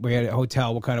 you know, when we're at a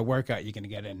hotel, what kind of workout you're gonna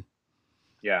get in.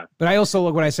 Yeah. But I also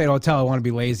look when I say hotel, I want to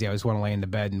be lazy. I just want to lay in the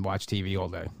bed and watch TV all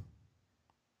day.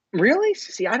 Really?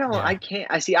 See, I don't. Yeah. I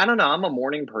can't. I don't know. I'm a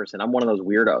morning person. I'm one of those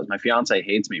weirdos. My fiance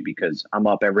hates me because I'm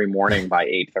up every morning by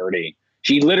 8:30.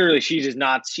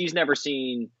 She's never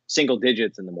seen single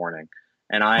digits in the morning,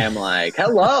 and I am like,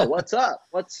 hello, what's up?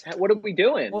 What are we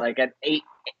doing? Well, like at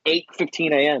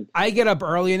 8:15 a.m. I get up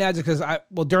early and that's because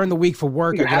during the week for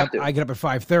work I get up at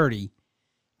 5:30.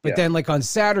 But then like on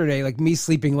Saturday, like me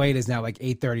sleeping late is now like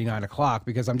 8:30, 9 o'clock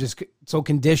because I'm just so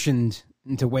conditioned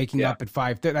into waking up at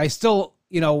 5:30. I still,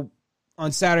 you know,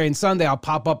 on Saturday and Sunday, I'll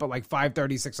pop up at like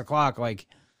 5:30, 6 o'clock. Like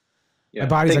my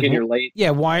body's thinking like, you're late. Yeah,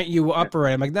 why aren't you up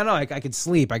already? I'm like, no, I can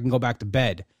sleep. I can go back to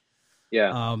bed.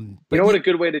 Yeah. But you know what a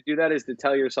good way to do that is to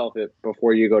tell yourself it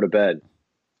before you go to bed.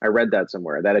 I read that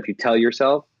somewhere, that if you tell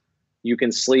yourself you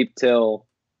can sleep till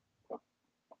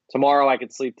tomorrow, I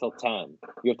could sleep till 10.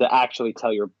 You have to actually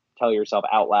tell yourself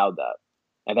out loud that.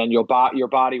 And then your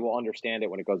body will understand it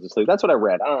when it goes to sleep. That's what I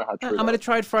read. I don't know how true I'm going to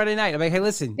try it Friday night. I'm like, hey,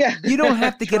 listen, yeah. You don't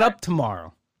have to get up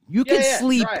tomorrow. You can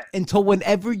sleep until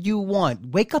whenever you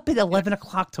want. Wake up at 11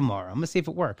 o'clock tomorrow. I'm going to see if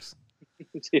it works.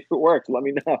 See if it works. Let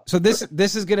me know. So this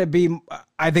is going to be,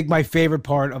 I think, my favorite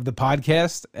part of the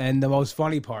podcast and the most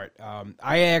funny part.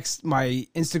 I asked my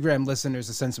Instagram listeners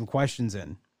to send some questions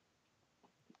in.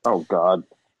 Oh, God.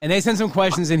 And they sent some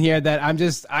questions in here that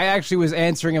I actually was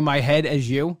answering in my head as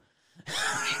you.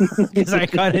 Because I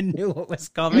kind of knew what was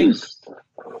coming.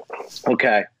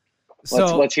 Okay.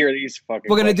 Let's hear these fucking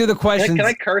We're going to do the questions. Can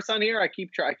I curse on here? I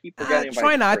keep forgetting.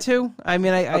 Try not to. I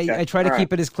mean, I try to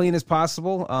keep it as clean as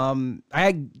possible. I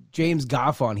had James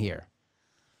Goff on here.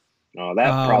 Oh,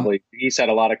 that he said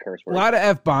a lot of curse words. A lot of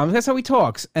F-bombs. That's how he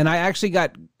talks. And I actually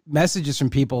got messages from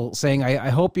people saying, I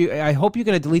hope you're going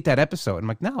to delete that episode. I'm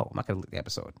like, no, I'm not going to delete the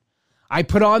episode. I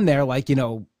put on there, like, you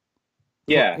know,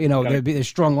 there's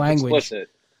strong language. Explicit.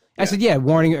 I said,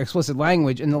 warning, explicit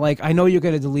language. And they're like, I know you're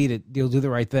going to delete it. You'll do the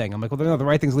right thing. I'm like, well, no, the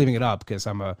right thing's leaving it up because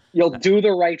You'll do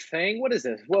the right thing? What is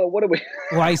this? Well, what are we?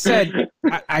 Well, I said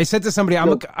to somebody,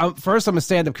 I'm a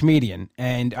stand-up comedian,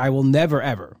 and I will never,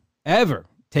 ever, ever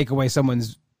take away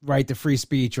someone's right to free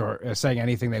speech or saying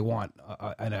anything they want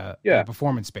in a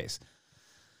performance space.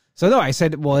 So, no, I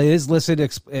said, well, it is listed.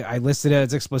 I listed it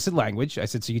as explicit language. I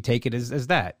said, so you take it as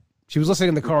that. She was listening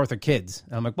in the car with her kids.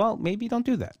 And I'm like, well, maybe don't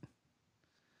do that.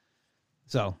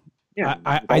 So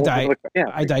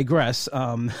I digress.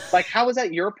 Like, how is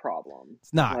that your problem?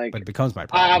 It's not, but it becomes my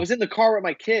problem. I was in the car with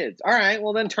my kids. All right,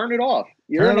 well then turn it off.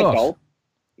 You're an adult,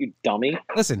 you dummy.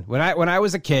 Listen, when I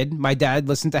was a kid, my dad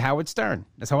listened to Howard Stern.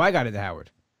 That's how I got into Howard.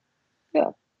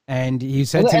 Yeah. And he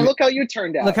said to me, look how you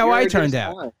turned out. Look how I turned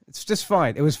out. Fine. It's just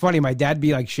fine. It was funny. My dad'd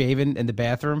be like shaving in the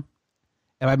bathroom,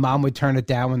 and my mom would turn it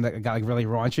down when it got like really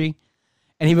raunchy,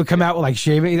 and he would come out with like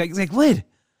shaving. He's like, Lid,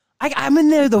 I'm in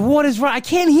there. The water's right. I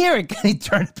can't hear it. He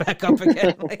turned it back up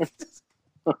again.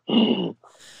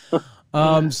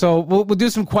 So we'll do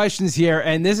some questions here,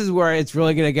 and this is where it's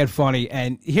really gonna get funny.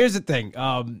 And here's the thing.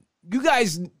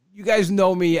 You guys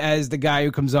know me as the guy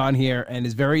who comes on here and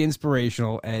is very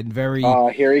inspirational and very. Oh,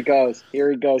 here he goes.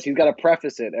 He's got to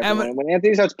preface it. Everyone. When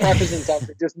Anthony starts prefacing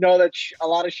something, just know that a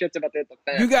lot of shit's about to hit the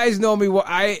fan. You guys know me.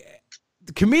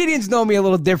 The comedians know me a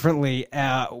little differently.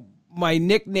 My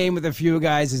nickname with a few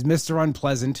guys is Mr.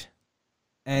 Unpleasant,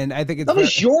 and I think it's. That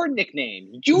was your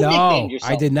nickname. You nicknamed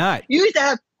yourself. I did not. You used to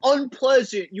have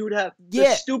unpleasant. You would have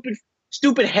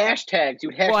stupid hashtags. You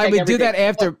would hashtag. Well, I would do that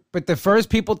after, but the first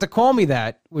people to call me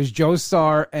that was Joe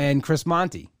Starr and Chris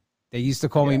Monty. They used to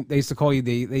call me. They used to call me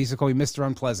Mr.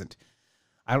 Unpleasant.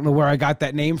 I don't know where I got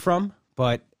that name from,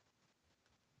 but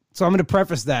so I'm going to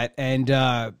preface that, and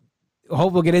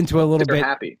hope we'll get into a little bit.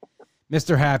 Happy.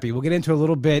 Mr. Happy. We'll get into a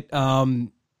little bit. We'll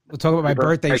talk about my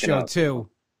birthday show too.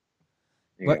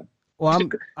 But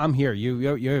I'm here.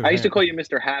 You're. I used to call you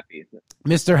Mr. Happy.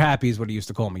 Mr. Happy is what he used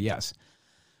to call me. Yes.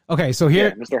 Okay, so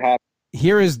here, Mr. Happy.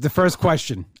 Here is the first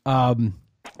question.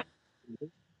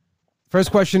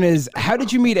 First question is, how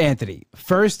did you meet Anthony?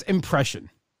 First impression.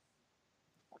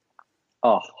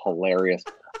 Oh, hilarious.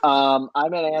 I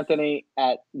met Anthony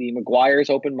at the McGuire's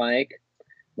open mic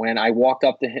when I walked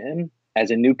up to him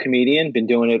as a new comedian, been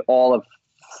doing it all of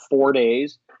 4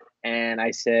 days. And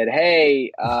I said,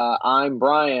 hey, I'm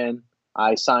Brian.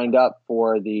 I signed up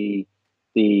for the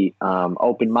the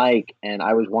open mic, and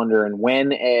I was wondering when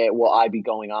will I be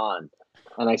going on,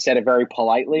 and I said it very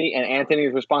politely, and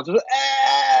Anthony's response was,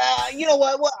 "You know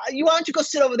what? Why don't you go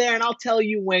sit over there, and I'll tell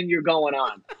you when you're going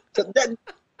on." So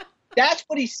that's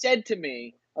what he said to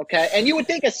me. Okay, and you would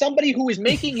think as somebody who is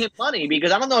making him money,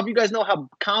 because I don't know if you guys know how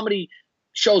comedy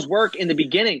shows work in the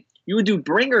beginning. You would do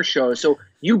bringer shows, so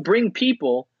you bring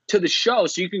people to the show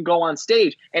so you can go on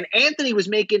stage. And Anthony was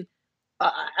making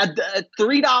a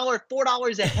 $3,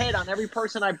 $4 a head on every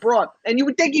person I brought. And you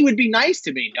would think he would be nice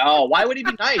to me. No, why would he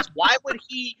be nice? Why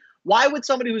would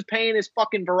somebody who's paying his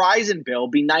fucking Verizon bill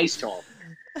be nice to him?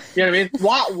 You know what I mean?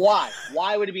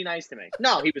 Why would he be nice to me?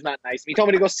 No, he was not nice to me. He told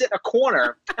me to go sit in a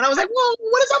corner. And I was like, well,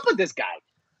 what is up with this guy?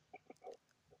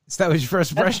 So that was your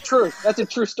first impression? That's true. That's a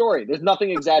true story. There's nothing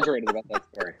exaggerated about that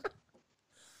story.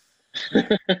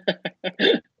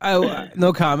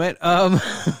 No comment.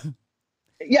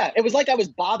 Yeah, it was like I was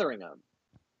bothering him.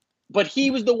 But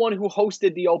he was the one who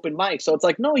hosted the open mic. So it's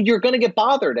like, no, you're going to get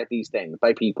bothered at these things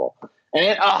by people.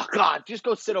 And oh, God, just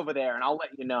go sit over there and I'll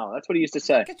let you know. That's what he used to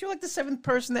say. I guess you're like the 7th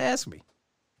person to ask me.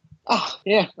 Oh,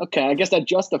 yeah. Okay. I guess that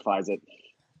justifies it.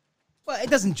 Well, it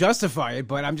doesn't justify it,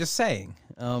 but I'm just saying.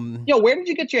 Yo, where did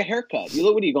you get your haircut?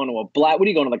 What are you going to what are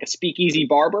you going to, like a speakeasy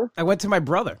barber? I went to my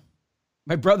brother.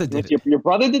 My brother did it. Your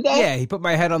brother did that? Yeah, he put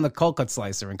my head on the cold cut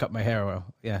slicer and cut my hair off.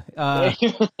 Yeah.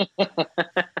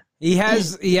 He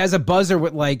has a buzzer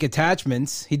with like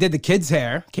attachments. He did the kid's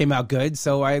hair, came out good,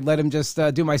 so I let him just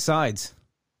do my sides.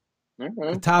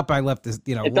 The top I left this,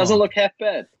 it doesn't look half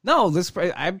bad. No,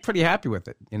 I'm pretty happy with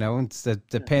it. It's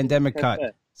the pandemic cut.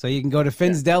 Bad. So you can go to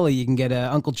Finn's Deli, you can get an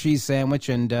Uncle Cheese sandwich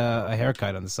and a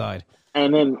haircut on the side.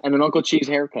 And an Uncle Cheese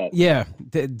haircut. Yeah,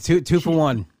 two for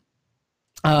one.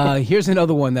 Here's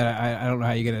another one that I don't know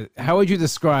how you're gonna. How would you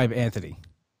describe Anthony?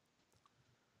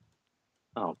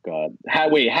 Oh God! How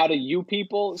do you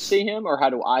people see him, or how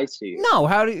do I see him? No,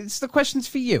 it's the question's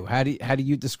for you. How do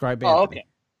you describe Anthony? Oh, okay.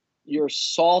 You're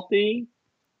salty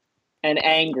and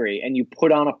angry, and you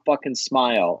put on a fucking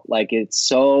smile. Like it's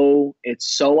so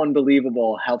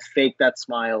unbelievable how fake that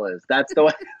smile is. That's the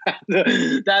way.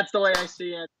 That's the way I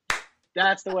see it.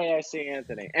 That's the way I see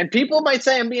Anthony. And people might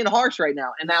say I'm being harsh right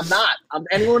now, and I'm not.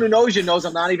 Anyone who knows you knows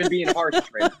I'm not even being harsh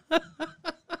right now.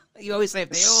 You always say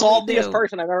the saltiest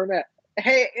person I've ever met.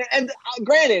 Hey, and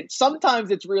granted, sometimes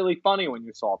it's really funny when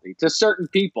you're salty to certain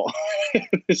people.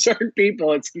 To certain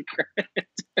people, it's great.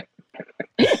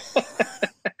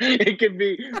 It can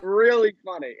be really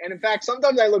funny. And in fact,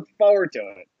 sometimes I look forward to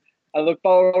it. I look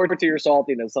forward to your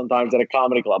saltiness sometimes at a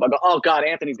comedy club. I go, oh, God,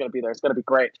 Anthony's going to be there. It's going to be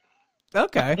great.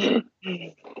 Okay.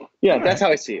 Yeah, that's how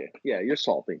I see it. Yeah, you're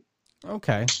salty.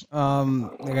 Okay. I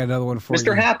got another one for you.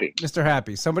 Mr. Happy. Mr.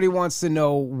 Happy. Somebody wants to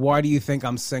know, why do you think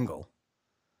I'm single?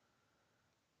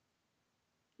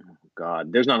 Oh,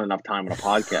 God. There's not enough time on a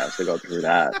podcast to go through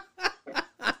that.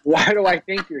 Why do I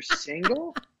think you're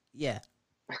single? Yeah.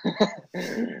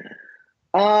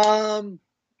 Oh,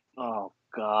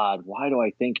 God. Why do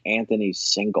I think Anthony's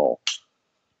single?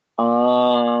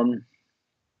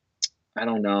 I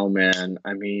don't know, man.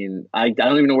 I mean, I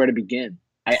don't even know where to begin.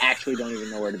 I actually don't even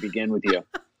know where to begin with you.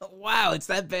 Wow, it's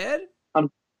that bad?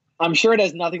 I'm sure it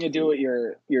has nothing to do with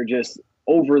your just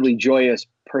overly joyous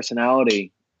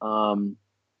personality. I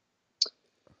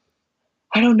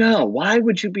don't know. Why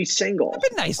would you be single? I've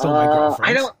been nice to my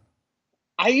girlfriends.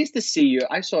 I used to see you.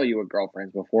 I saw you with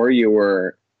girlfriends before.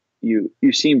 You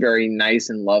seem very nice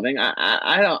and loving.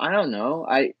 I don't know.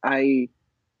 I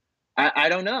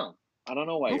don't know. I don't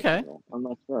know why. Okay. You're single. I'm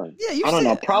not sure. Yeah, I don't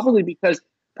know. Probably because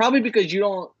you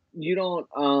don't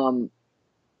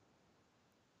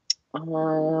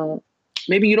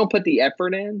maybe you don't put the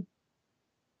effort in.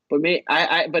 But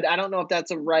but I don't know if that's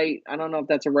a right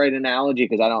analogy,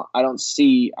 because I don't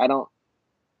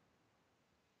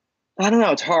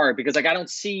know. It's hard because I don't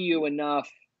see you enough.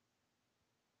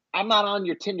 I'm not on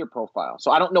your Tinder profile,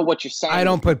 so I don't know what you're saying. I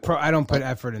don't put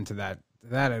effort into that.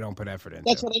 That I don't put effort into.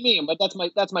 That's what I mean, but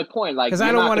that's my point. Like, because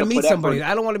I don't want to meet somebody.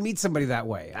 I don't want to meet somebody that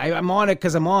way. I'm on it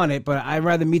because I'm on it, but I'd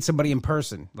rather meet somebody in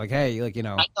person. Like, hey, I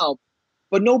know,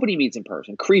 but nobody meets in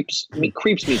person. Creeps meet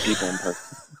people in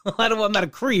person. I'm not a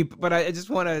creep, but I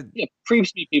just want to. Yeah,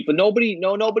 creeps meet people. Nobody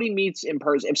meets in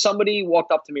person. If somebody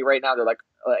walked up to me right now, they're like,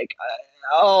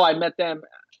 oh, I met them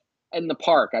in the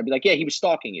park. I'd be like, yeah, he was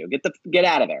stalking you. Get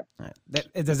out of there. Right.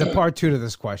 There's a part 2 to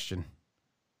this question.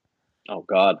 Oh,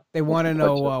 God. They want to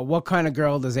know what kind of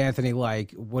girl does Anthony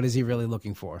like? What is he really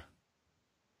looking for?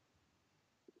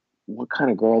 What kind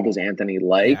of girl does Anthony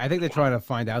like? Yeah, I think they're trying to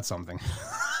find out something.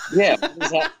 Yeah. What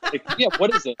is that?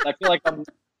 What is it? I feel like I'm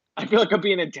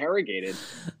being interrogated.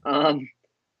 What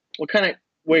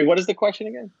is the question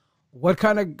again? What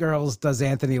kind of girls does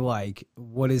Anthony like?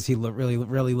 What is he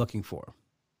really looking for?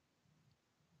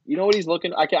 You know what he's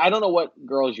looking. I don't know what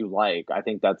girls you like. I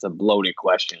think that's a bloated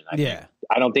question. I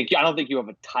don't think you have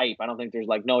a type. I don't think there's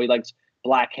like, no, he likes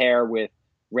black hair with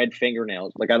red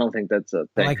fingernails. Like, I don't think that's a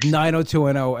thing. Like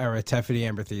 90210 era Tiffany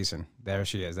Amber Thiessen. There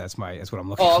she is. That's what I'm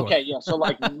looking for. Oh, okay, yeah. So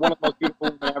like one of the most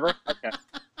beautiful women ever. Okay.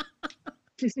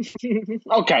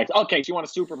 Okay. So you want a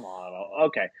supermodel?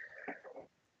 Okay.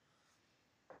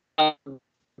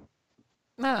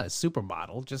 Not a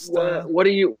supermodel. Just what are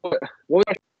you? What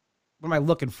am I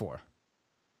looking for?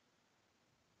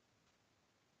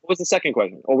 What was the second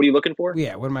question? Or what are you looking for?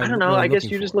 Yeah, what am I? I don't know. Really I guess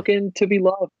you're just looking to be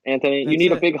loved, Anthony. You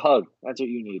need a big hug. That's what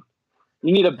you need.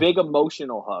 You need a big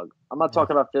emotional hug. I'm not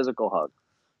talking about physical hug.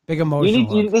 Big emotional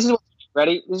hug. This is what you need.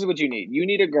 Ready? This is what you need. You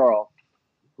need a girl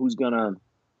who's gonna.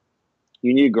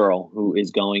 You need a girl who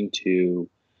is going to,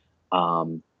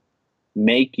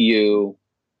 make your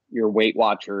Weight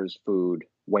Watchers food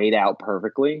weighed out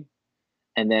perfectly.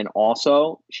 And then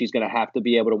also, she's going to have to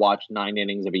be able to watch 9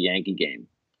 innings of a Yankee game.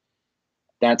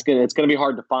 It's going to be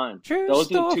hard to find.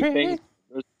 Those are the two things.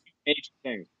 Those are two major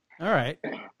things. All right.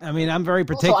 I mean, I'm very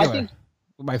particular with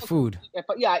my food.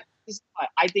 I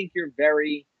think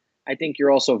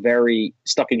you're also very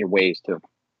stuck in your ways too.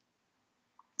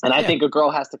 And I think a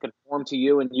girl has to conform to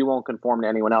you, and you won't conform to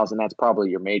anyone else, and that's probably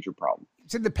your major problem.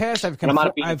 In the past, I've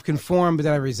conformed, but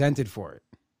then I resented for it.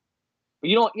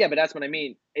 You know, yeah, but that's what I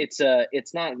mean. It's not,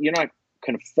 you're not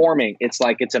conforming. It's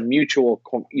like it's a mutual.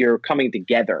 You're coming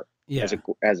together as a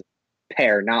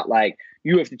pair, not like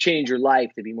you have to change your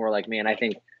life to be more like me. And I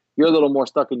think you're a little more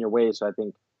stuck in your ways. So I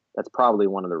think that's probably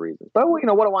one of the reasons. But what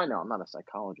do I know? I'm not a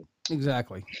psychologist.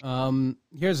 Exactly.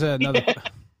 Here's another.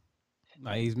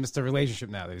 No, he's missed a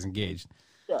relationship now that he's engaged.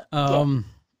 Yeah.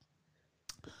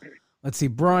 Let's see,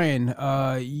 Brian.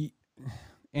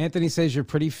 Anthony says you're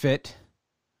pretty fit.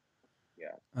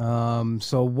 Yeah.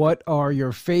 So what are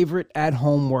your favorite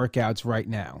at-home workouts right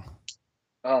now?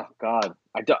 Oh God,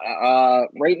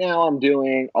 right now I'm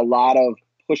doing a lot of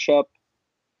push-up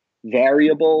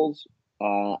variables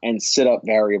and sit-up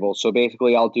variables. So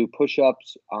basically, I'll do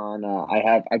push-ups on.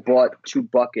 I bought 2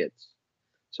 buckets.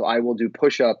 So I will do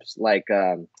push-ups like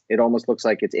it almost looks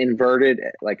like it's inverted,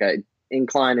 like a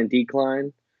incline and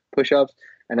decline push-ups.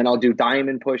 And then I'll do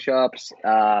diamond push-ups.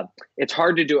 It's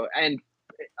hard to do, and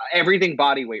everything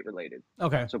body weight related.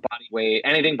 Okay. So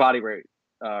anything body weight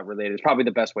related is probably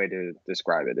the best way to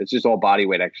describe it. It's just all body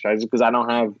weight exercises because I don't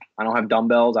have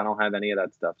dumbbells. I don't have any of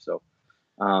that stuff. So,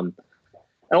 and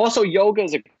also yoga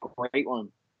is a great one.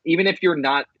 Even if you're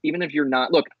not,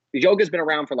 look, yoga's been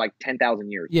around for like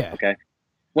 10,000 years. Yeah. Okay.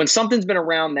 When something's been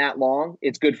around that long,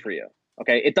 it's good for you.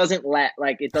 Okay. It doesn't last.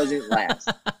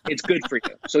 It's good for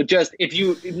you. So just, if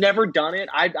you've never done it,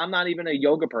 I'm not even a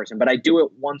yoga person, but I do it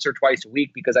once or twice a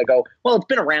week because I go, well, it's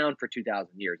been around for 2,000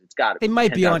 years. It's got to be. They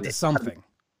might be onto something.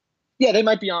 Yeah, they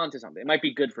might be onto something. It might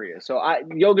be good for you. So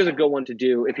yoga's a good one to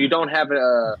do. If you don't have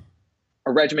a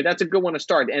regimen, that's a good one to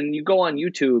start. And you go on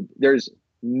YouTube, there's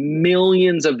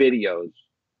millions of videos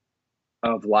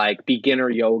of like beginner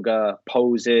yoga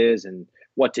poses and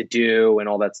what to do and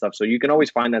all that stuff. So you can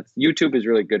always find that YouTube is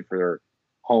really good for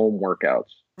home workouts.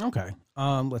 Okay.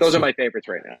 Those are my favorites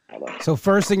right now. So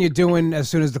first thing you're doing as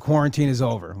soon as the quarantine is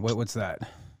over, what's that?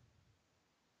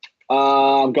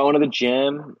 I'm going to the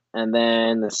gym. And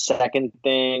then the second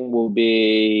thing will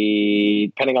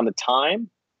be, depending on the time,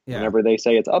 whenever they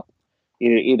say it's up,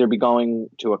 either be going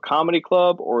to a comedy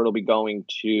club or it'll be going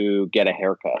to get a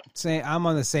haircut. I'm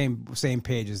on the same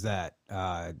page as that.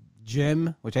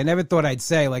 Gym, which I never thought I'd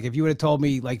say. Like if you would have told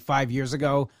me like 5 years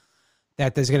ago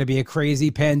that there's going to be a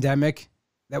crazy pandemic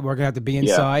that we're going to have to be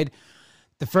inside,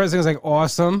 the first thing was like,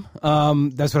 awesome.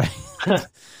 That's what I...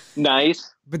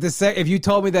 Nice. But if you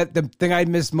told me that the thing I'd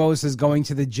miss most is going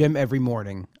to the gym every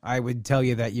morning, I would tell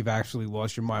you that you've actually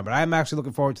lost your mind. But I'm actually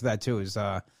looking forward to that too. Is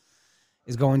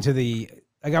going to the,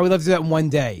 like, I would love to do that one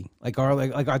day. Like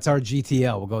that's our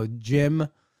GTL. We'll go gym,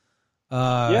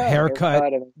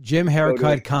 haircut, gym,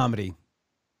 haircut, comedy.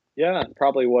 Yeah,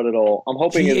 probably what I'm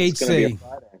hoping it's going to be a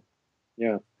Friday.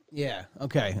 Yeah. Yeah.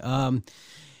 Okay.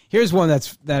 Here's one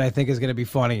that I think is going to be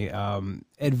funny.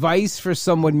 Advice for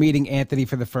someone meeting Anthony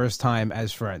for the first time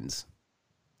as friends.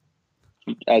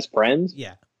 As friends?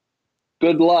 Yeah.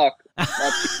 Good luck.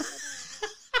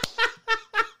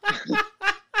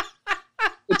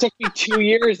 It took me 2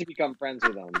 years to become friends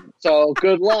with him. So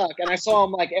good luck. And I saw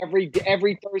him like every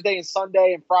Thursday and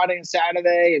Sunday and Friday and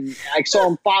Saturday. And I saw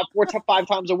him 5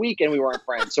 times a week and we weren't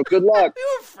friends. So good luck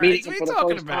meeting him for the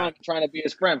first time, trying to be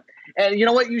his friend. And you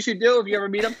know what you should do if you ever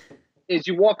meet him? is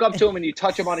you walk up to him and you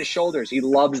touch him on his shoulders. He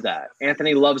loves that.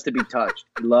 Anthony loves to be touched.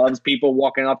 He loves people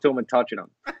walking up to him and touching him.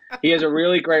 He has a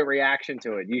really great reaction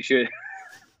to it. You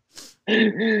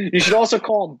should also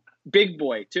call him Big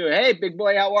Boy too. Hey, Big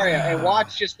Boy, how are you? And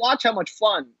watch how much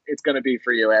fun it's going to be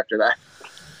for you after that.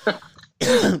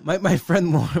 my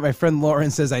friend Lauren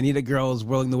says I need a girl who's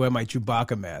willing to wear my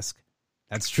Chewbacca mask.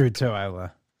 That's true too,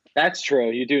 Isla. That's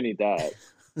true. You do need that.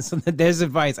 So there's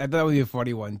advice. I thought that would be a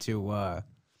funny one to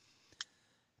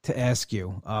ask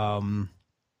you.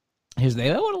 Here's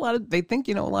they think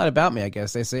you know a lot about me, I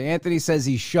guess. They say Anthony says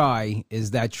he's shy.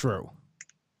 Is that true?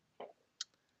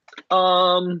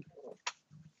 Yeah,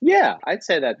 I'd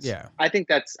say that's. Yeah. I think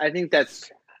that's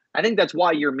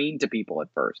why you're mean to people at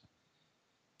first.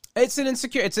 It's an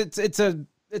insecure. It's a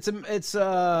defense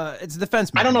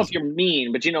mechanism. I don't know if you're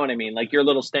mean, but you know what I mean. Like you're a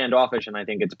little standoffish, and I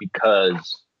think it's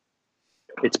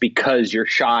because you're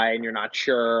shy and you're not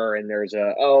sure, and there's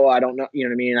I don't know, you know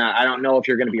what I mean? I don't know if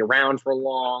you're going to be around for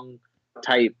long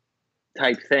type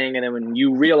thing, and then when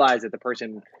you realize that the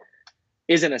person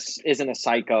isn't a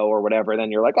psycho or whatever,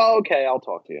 then you're like, oh, okay, I'll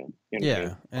talk to you. You know what I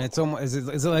mean? And it's almost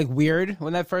is it like weird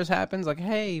when that first happens? Like,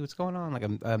 hey, what's going on? Like,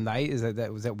 I'm night.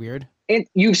 Was that weird? And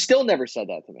you've still never said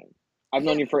that to me. I've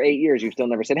known you for 8 years. You've still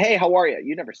never said, hey, how are you?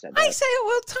 You never said that. I say it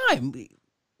all the time.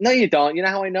 No, you don't. You know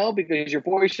how I know? Because your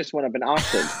voice just went up an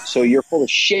octave. So you're full of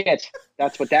shit.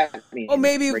 That's what that means. Well,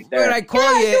 maybe right when I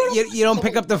call you don't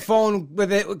pick up the phone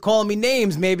with calling me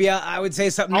names. Maybe I would say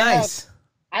something nice.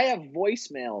 I have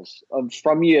voicemails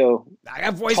from you. I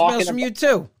have voicemails from you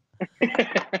too.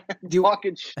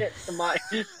 Talking shit to my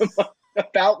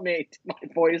about me to my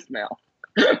voicemail.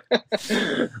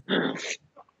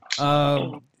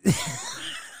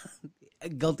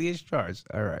 Guilty as charged.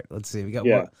 All right, let's see. We got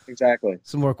exactly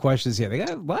some more questions here. They got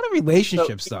a lot of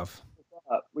relationship stuff.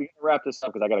 We can wrap this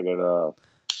up because I gotta go to.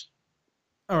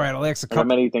 All right, I'll ask a couple.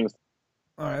 Many things.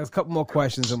 All right, there's a couple more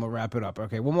questions and we'll wrap it up.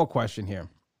 Okay, one more question here.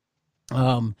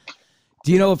 Do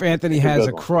you know if Anthony has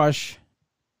a crush?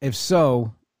 If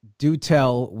so, do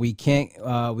tell. We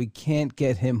can't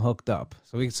get him hooked up.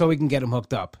 So we can get him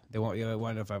hooked up. They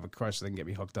wonder if I have a crush, so they can get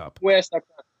me hooked up. Where's that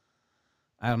crush?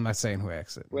 I'm not saying who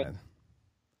asked it.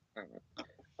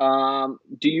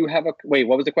 Do you have wait?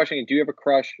 What was the question? Do you have a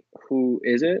crush? Who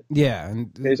is it? Yeah,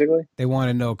 and basically they want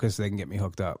to know because they can get me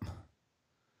hooked up.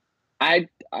 I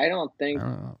don't think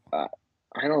I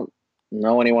don't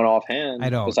know anyone offhand. I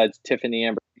don't. Besides Tiffany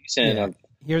Amber Thiessen. Yeah.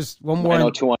 Here's one more. I know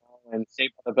 210 and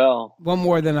Saved by the Bell. One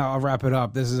more, then I'll wrap it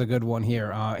up. This is a good one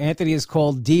here. Anthony is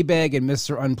called D-Bag and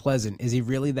Mr. Unpleasant. Is he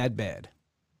really that bad?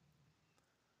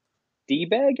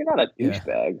 D-Bag? You're not a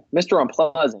douchebag. Mr.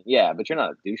 Unpleasant, yeah, but you're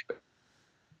not a douchebag.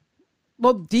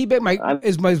 Well, D-Bag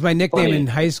is my nickname in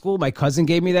high school. My cousin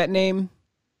gave me that name.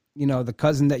 You know, the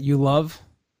cousin that you love.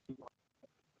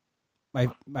 My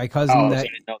cousin that.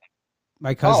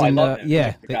 My cousin. I love him.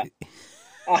 Yeah.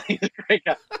 He's a great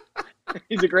guy.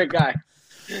 He's a great guy.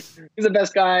 He's the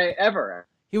best guy ever.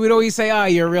 He would always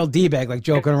say, you're a real D-Bag, like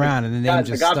joking around, and the name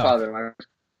just stuck. Godfather.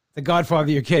 The godfather of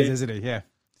your kids, isn't he? Yeah.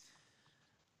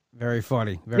 Very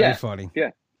funny. Very funny. Yeah.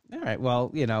 All right.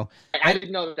 Well, you know. I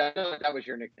didn't know that was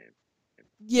your nickname.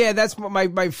 Yeah, that's what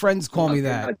my friends call me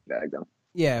that.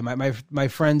 Yeah, my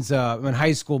friends in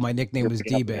high school, my nickname was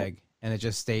D-Bag, and it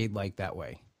just stayed like that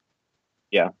way.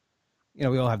 Yeah. You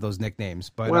know, we all have those nicknames,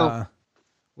 but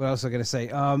what else was I going to say?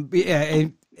 Yeah,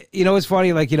 you know, it's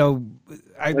funny, like, you know,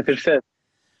 if it fits.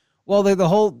 Well,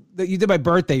 you did my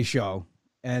birthday show,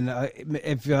 and a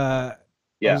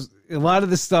lot of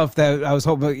the stuff that I was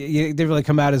hoping it didn't really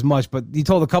come out as much, but you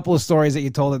told a couple of stories that you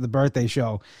told at the birthday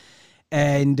show,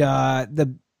 and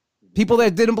the people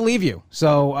that didn't believe you.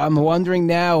 So I'm wondering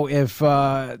now if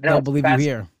they'll believe you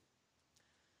here.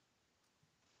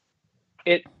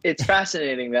 It's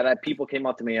fascinating that people came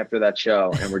up to me after that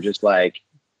show and were just like,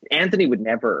 Anthony would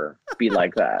never be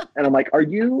like that. And I'm like,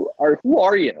 who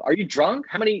are you? Are you drunk?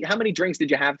 How many drinks did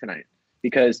you have tonight?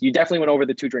 Because you definitely went over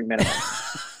the 2-drink minimum.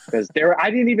 Because I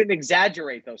didn't even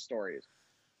exaggerate those stories.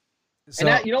 So, and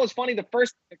that, you know, it's funny. The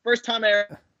first time I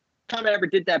ever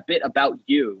did that bit about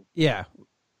you. Yeah.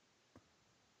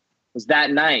 Was that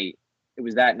night. It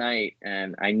was that night.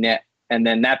 And and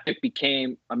then that bit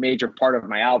became a major part of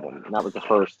my album. And that was the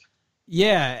first.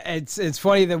 Yeah. It's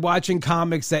funny that watching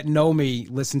comics that know me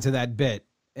listen to that bit,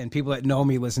 and people that know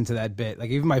me listen to that bit.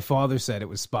 Like, even my father said it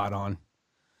was spot on.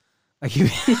 Like,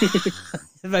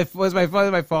 it was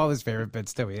my father's favorite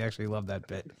bits too. He actually loved that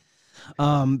bit.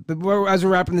 As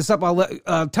we're wrapping this up,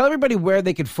 I'll tell everybody where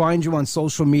they could find you on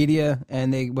social media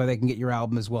and where they can get your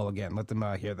album as well. Again, let them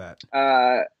hear that.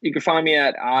 You can find me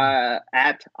at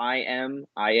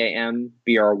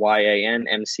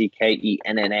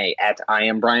IamBryanMckenna at I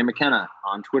am Brian McKenna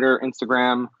on Twitter,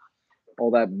 Instagram,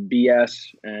 all that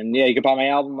BS. And yeah, you can buy my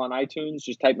album on iTunes.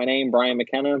 Just type my name, Brian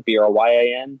McKenna,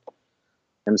 BryanMckenna,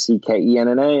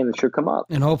 and it should come up.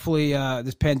 And hopefully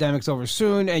this pandemic's over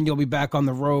soon, and you'll be back on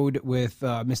the road with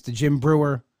Mr. Jim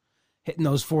Breuer, hitting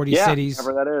those 40 cities.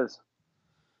 Whatever that is.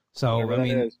 So,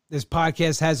 this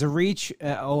podcast has a reach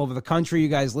all over the country. You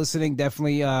guys listening,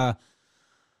 definitely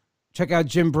check out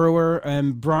Jim Breuer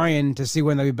and Brian to see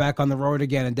when they'll be back on the road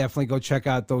again, and definitely go check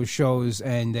out those shows,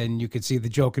 and then you can see the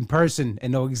joke in person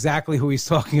and know exactly who he's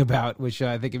talking about, which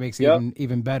I think it makes it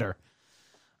even better.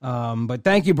 But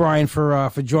thank you, Brian,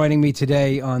 for joining me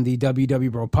today on the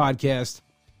WW Bro podcast.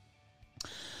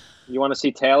 You want to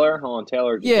see Taylor? Hold on,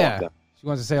 Taylor. Yeah. She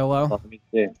wants to say hello?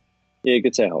 Yeah, you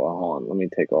could say hello. Hold on. Let me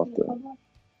take off the...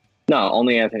 No,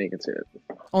 only Anthony can see it.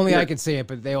 Only I can see it,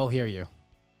 but they all hear you.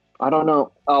 I don't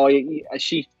know. Oh, I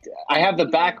have the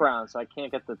background, so I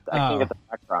can't get the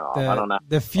background off. I don't know.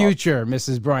 The future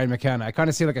Mrs. Brian McKenna. I kind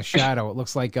of see like a shadow. It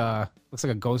looks like a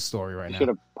ghost story right now. Should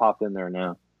have popped in there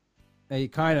now. I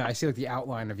see like the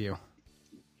outline of you.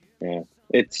 Yeah.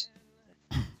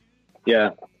 Yeah.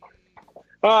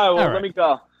 All right, let me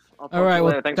go. All right,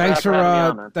 well, thanks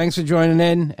for joining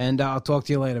in, and I'll talk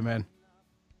to you later, man.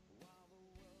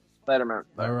 Later, man.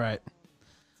 All right.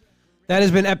 That has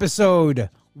been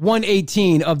episode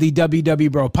 118 of the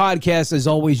WW Bro podcast. As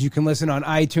always, you can listen on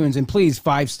iTunes, and please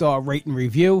 5-star rate and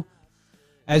review.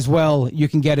 As well, you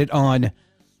can get it on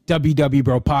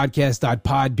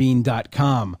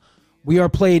www.bropodcast.podbean.com. We are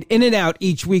played in and out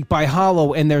each week by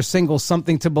Hollow and their single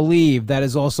Something to Believe. That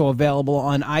is also available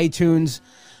on iTunes.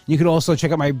 You can also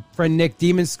check out my friend Nick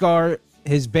Demon Scar,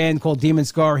 his band called Demon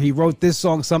Scar. He wrote this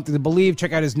song, Something to Believe.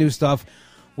 Check out his new stuff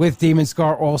with Demon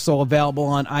Scar, also available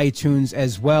on iTunes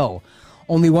as well.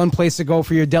 Only one place to go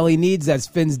for your deli needs. That's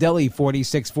Finn's Deli,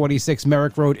 4646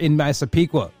 Merrick Road in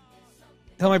Massapequa.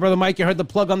 Tell my brother Mike you heard the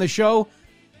plug on the show,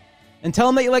 and tell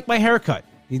him that you like my haircut.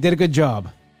 He did a good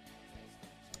job.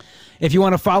 If you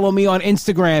want to follow me on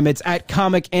Instagram, it's at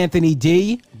Comic Anthony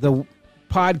D. The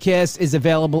podcast is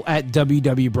available at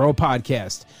WW Bro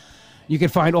Podcast. You can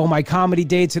find all my comedy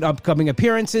dates and upcoming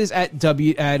appearances at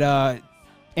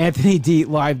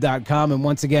AnthonyDLive.com. And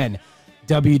once again,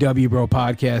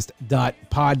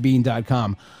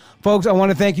 www.bropodcast.podbean.com. Folks, I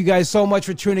want to thank you guys so much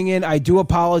for tuning in. I do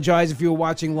apologize if you were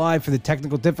watching live for the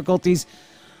technical difficulties.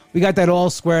 We got that all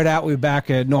squared out. We'll be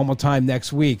back at normal time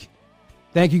next week.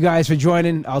 Thank you guys for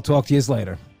joining. I'll talk to you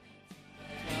later.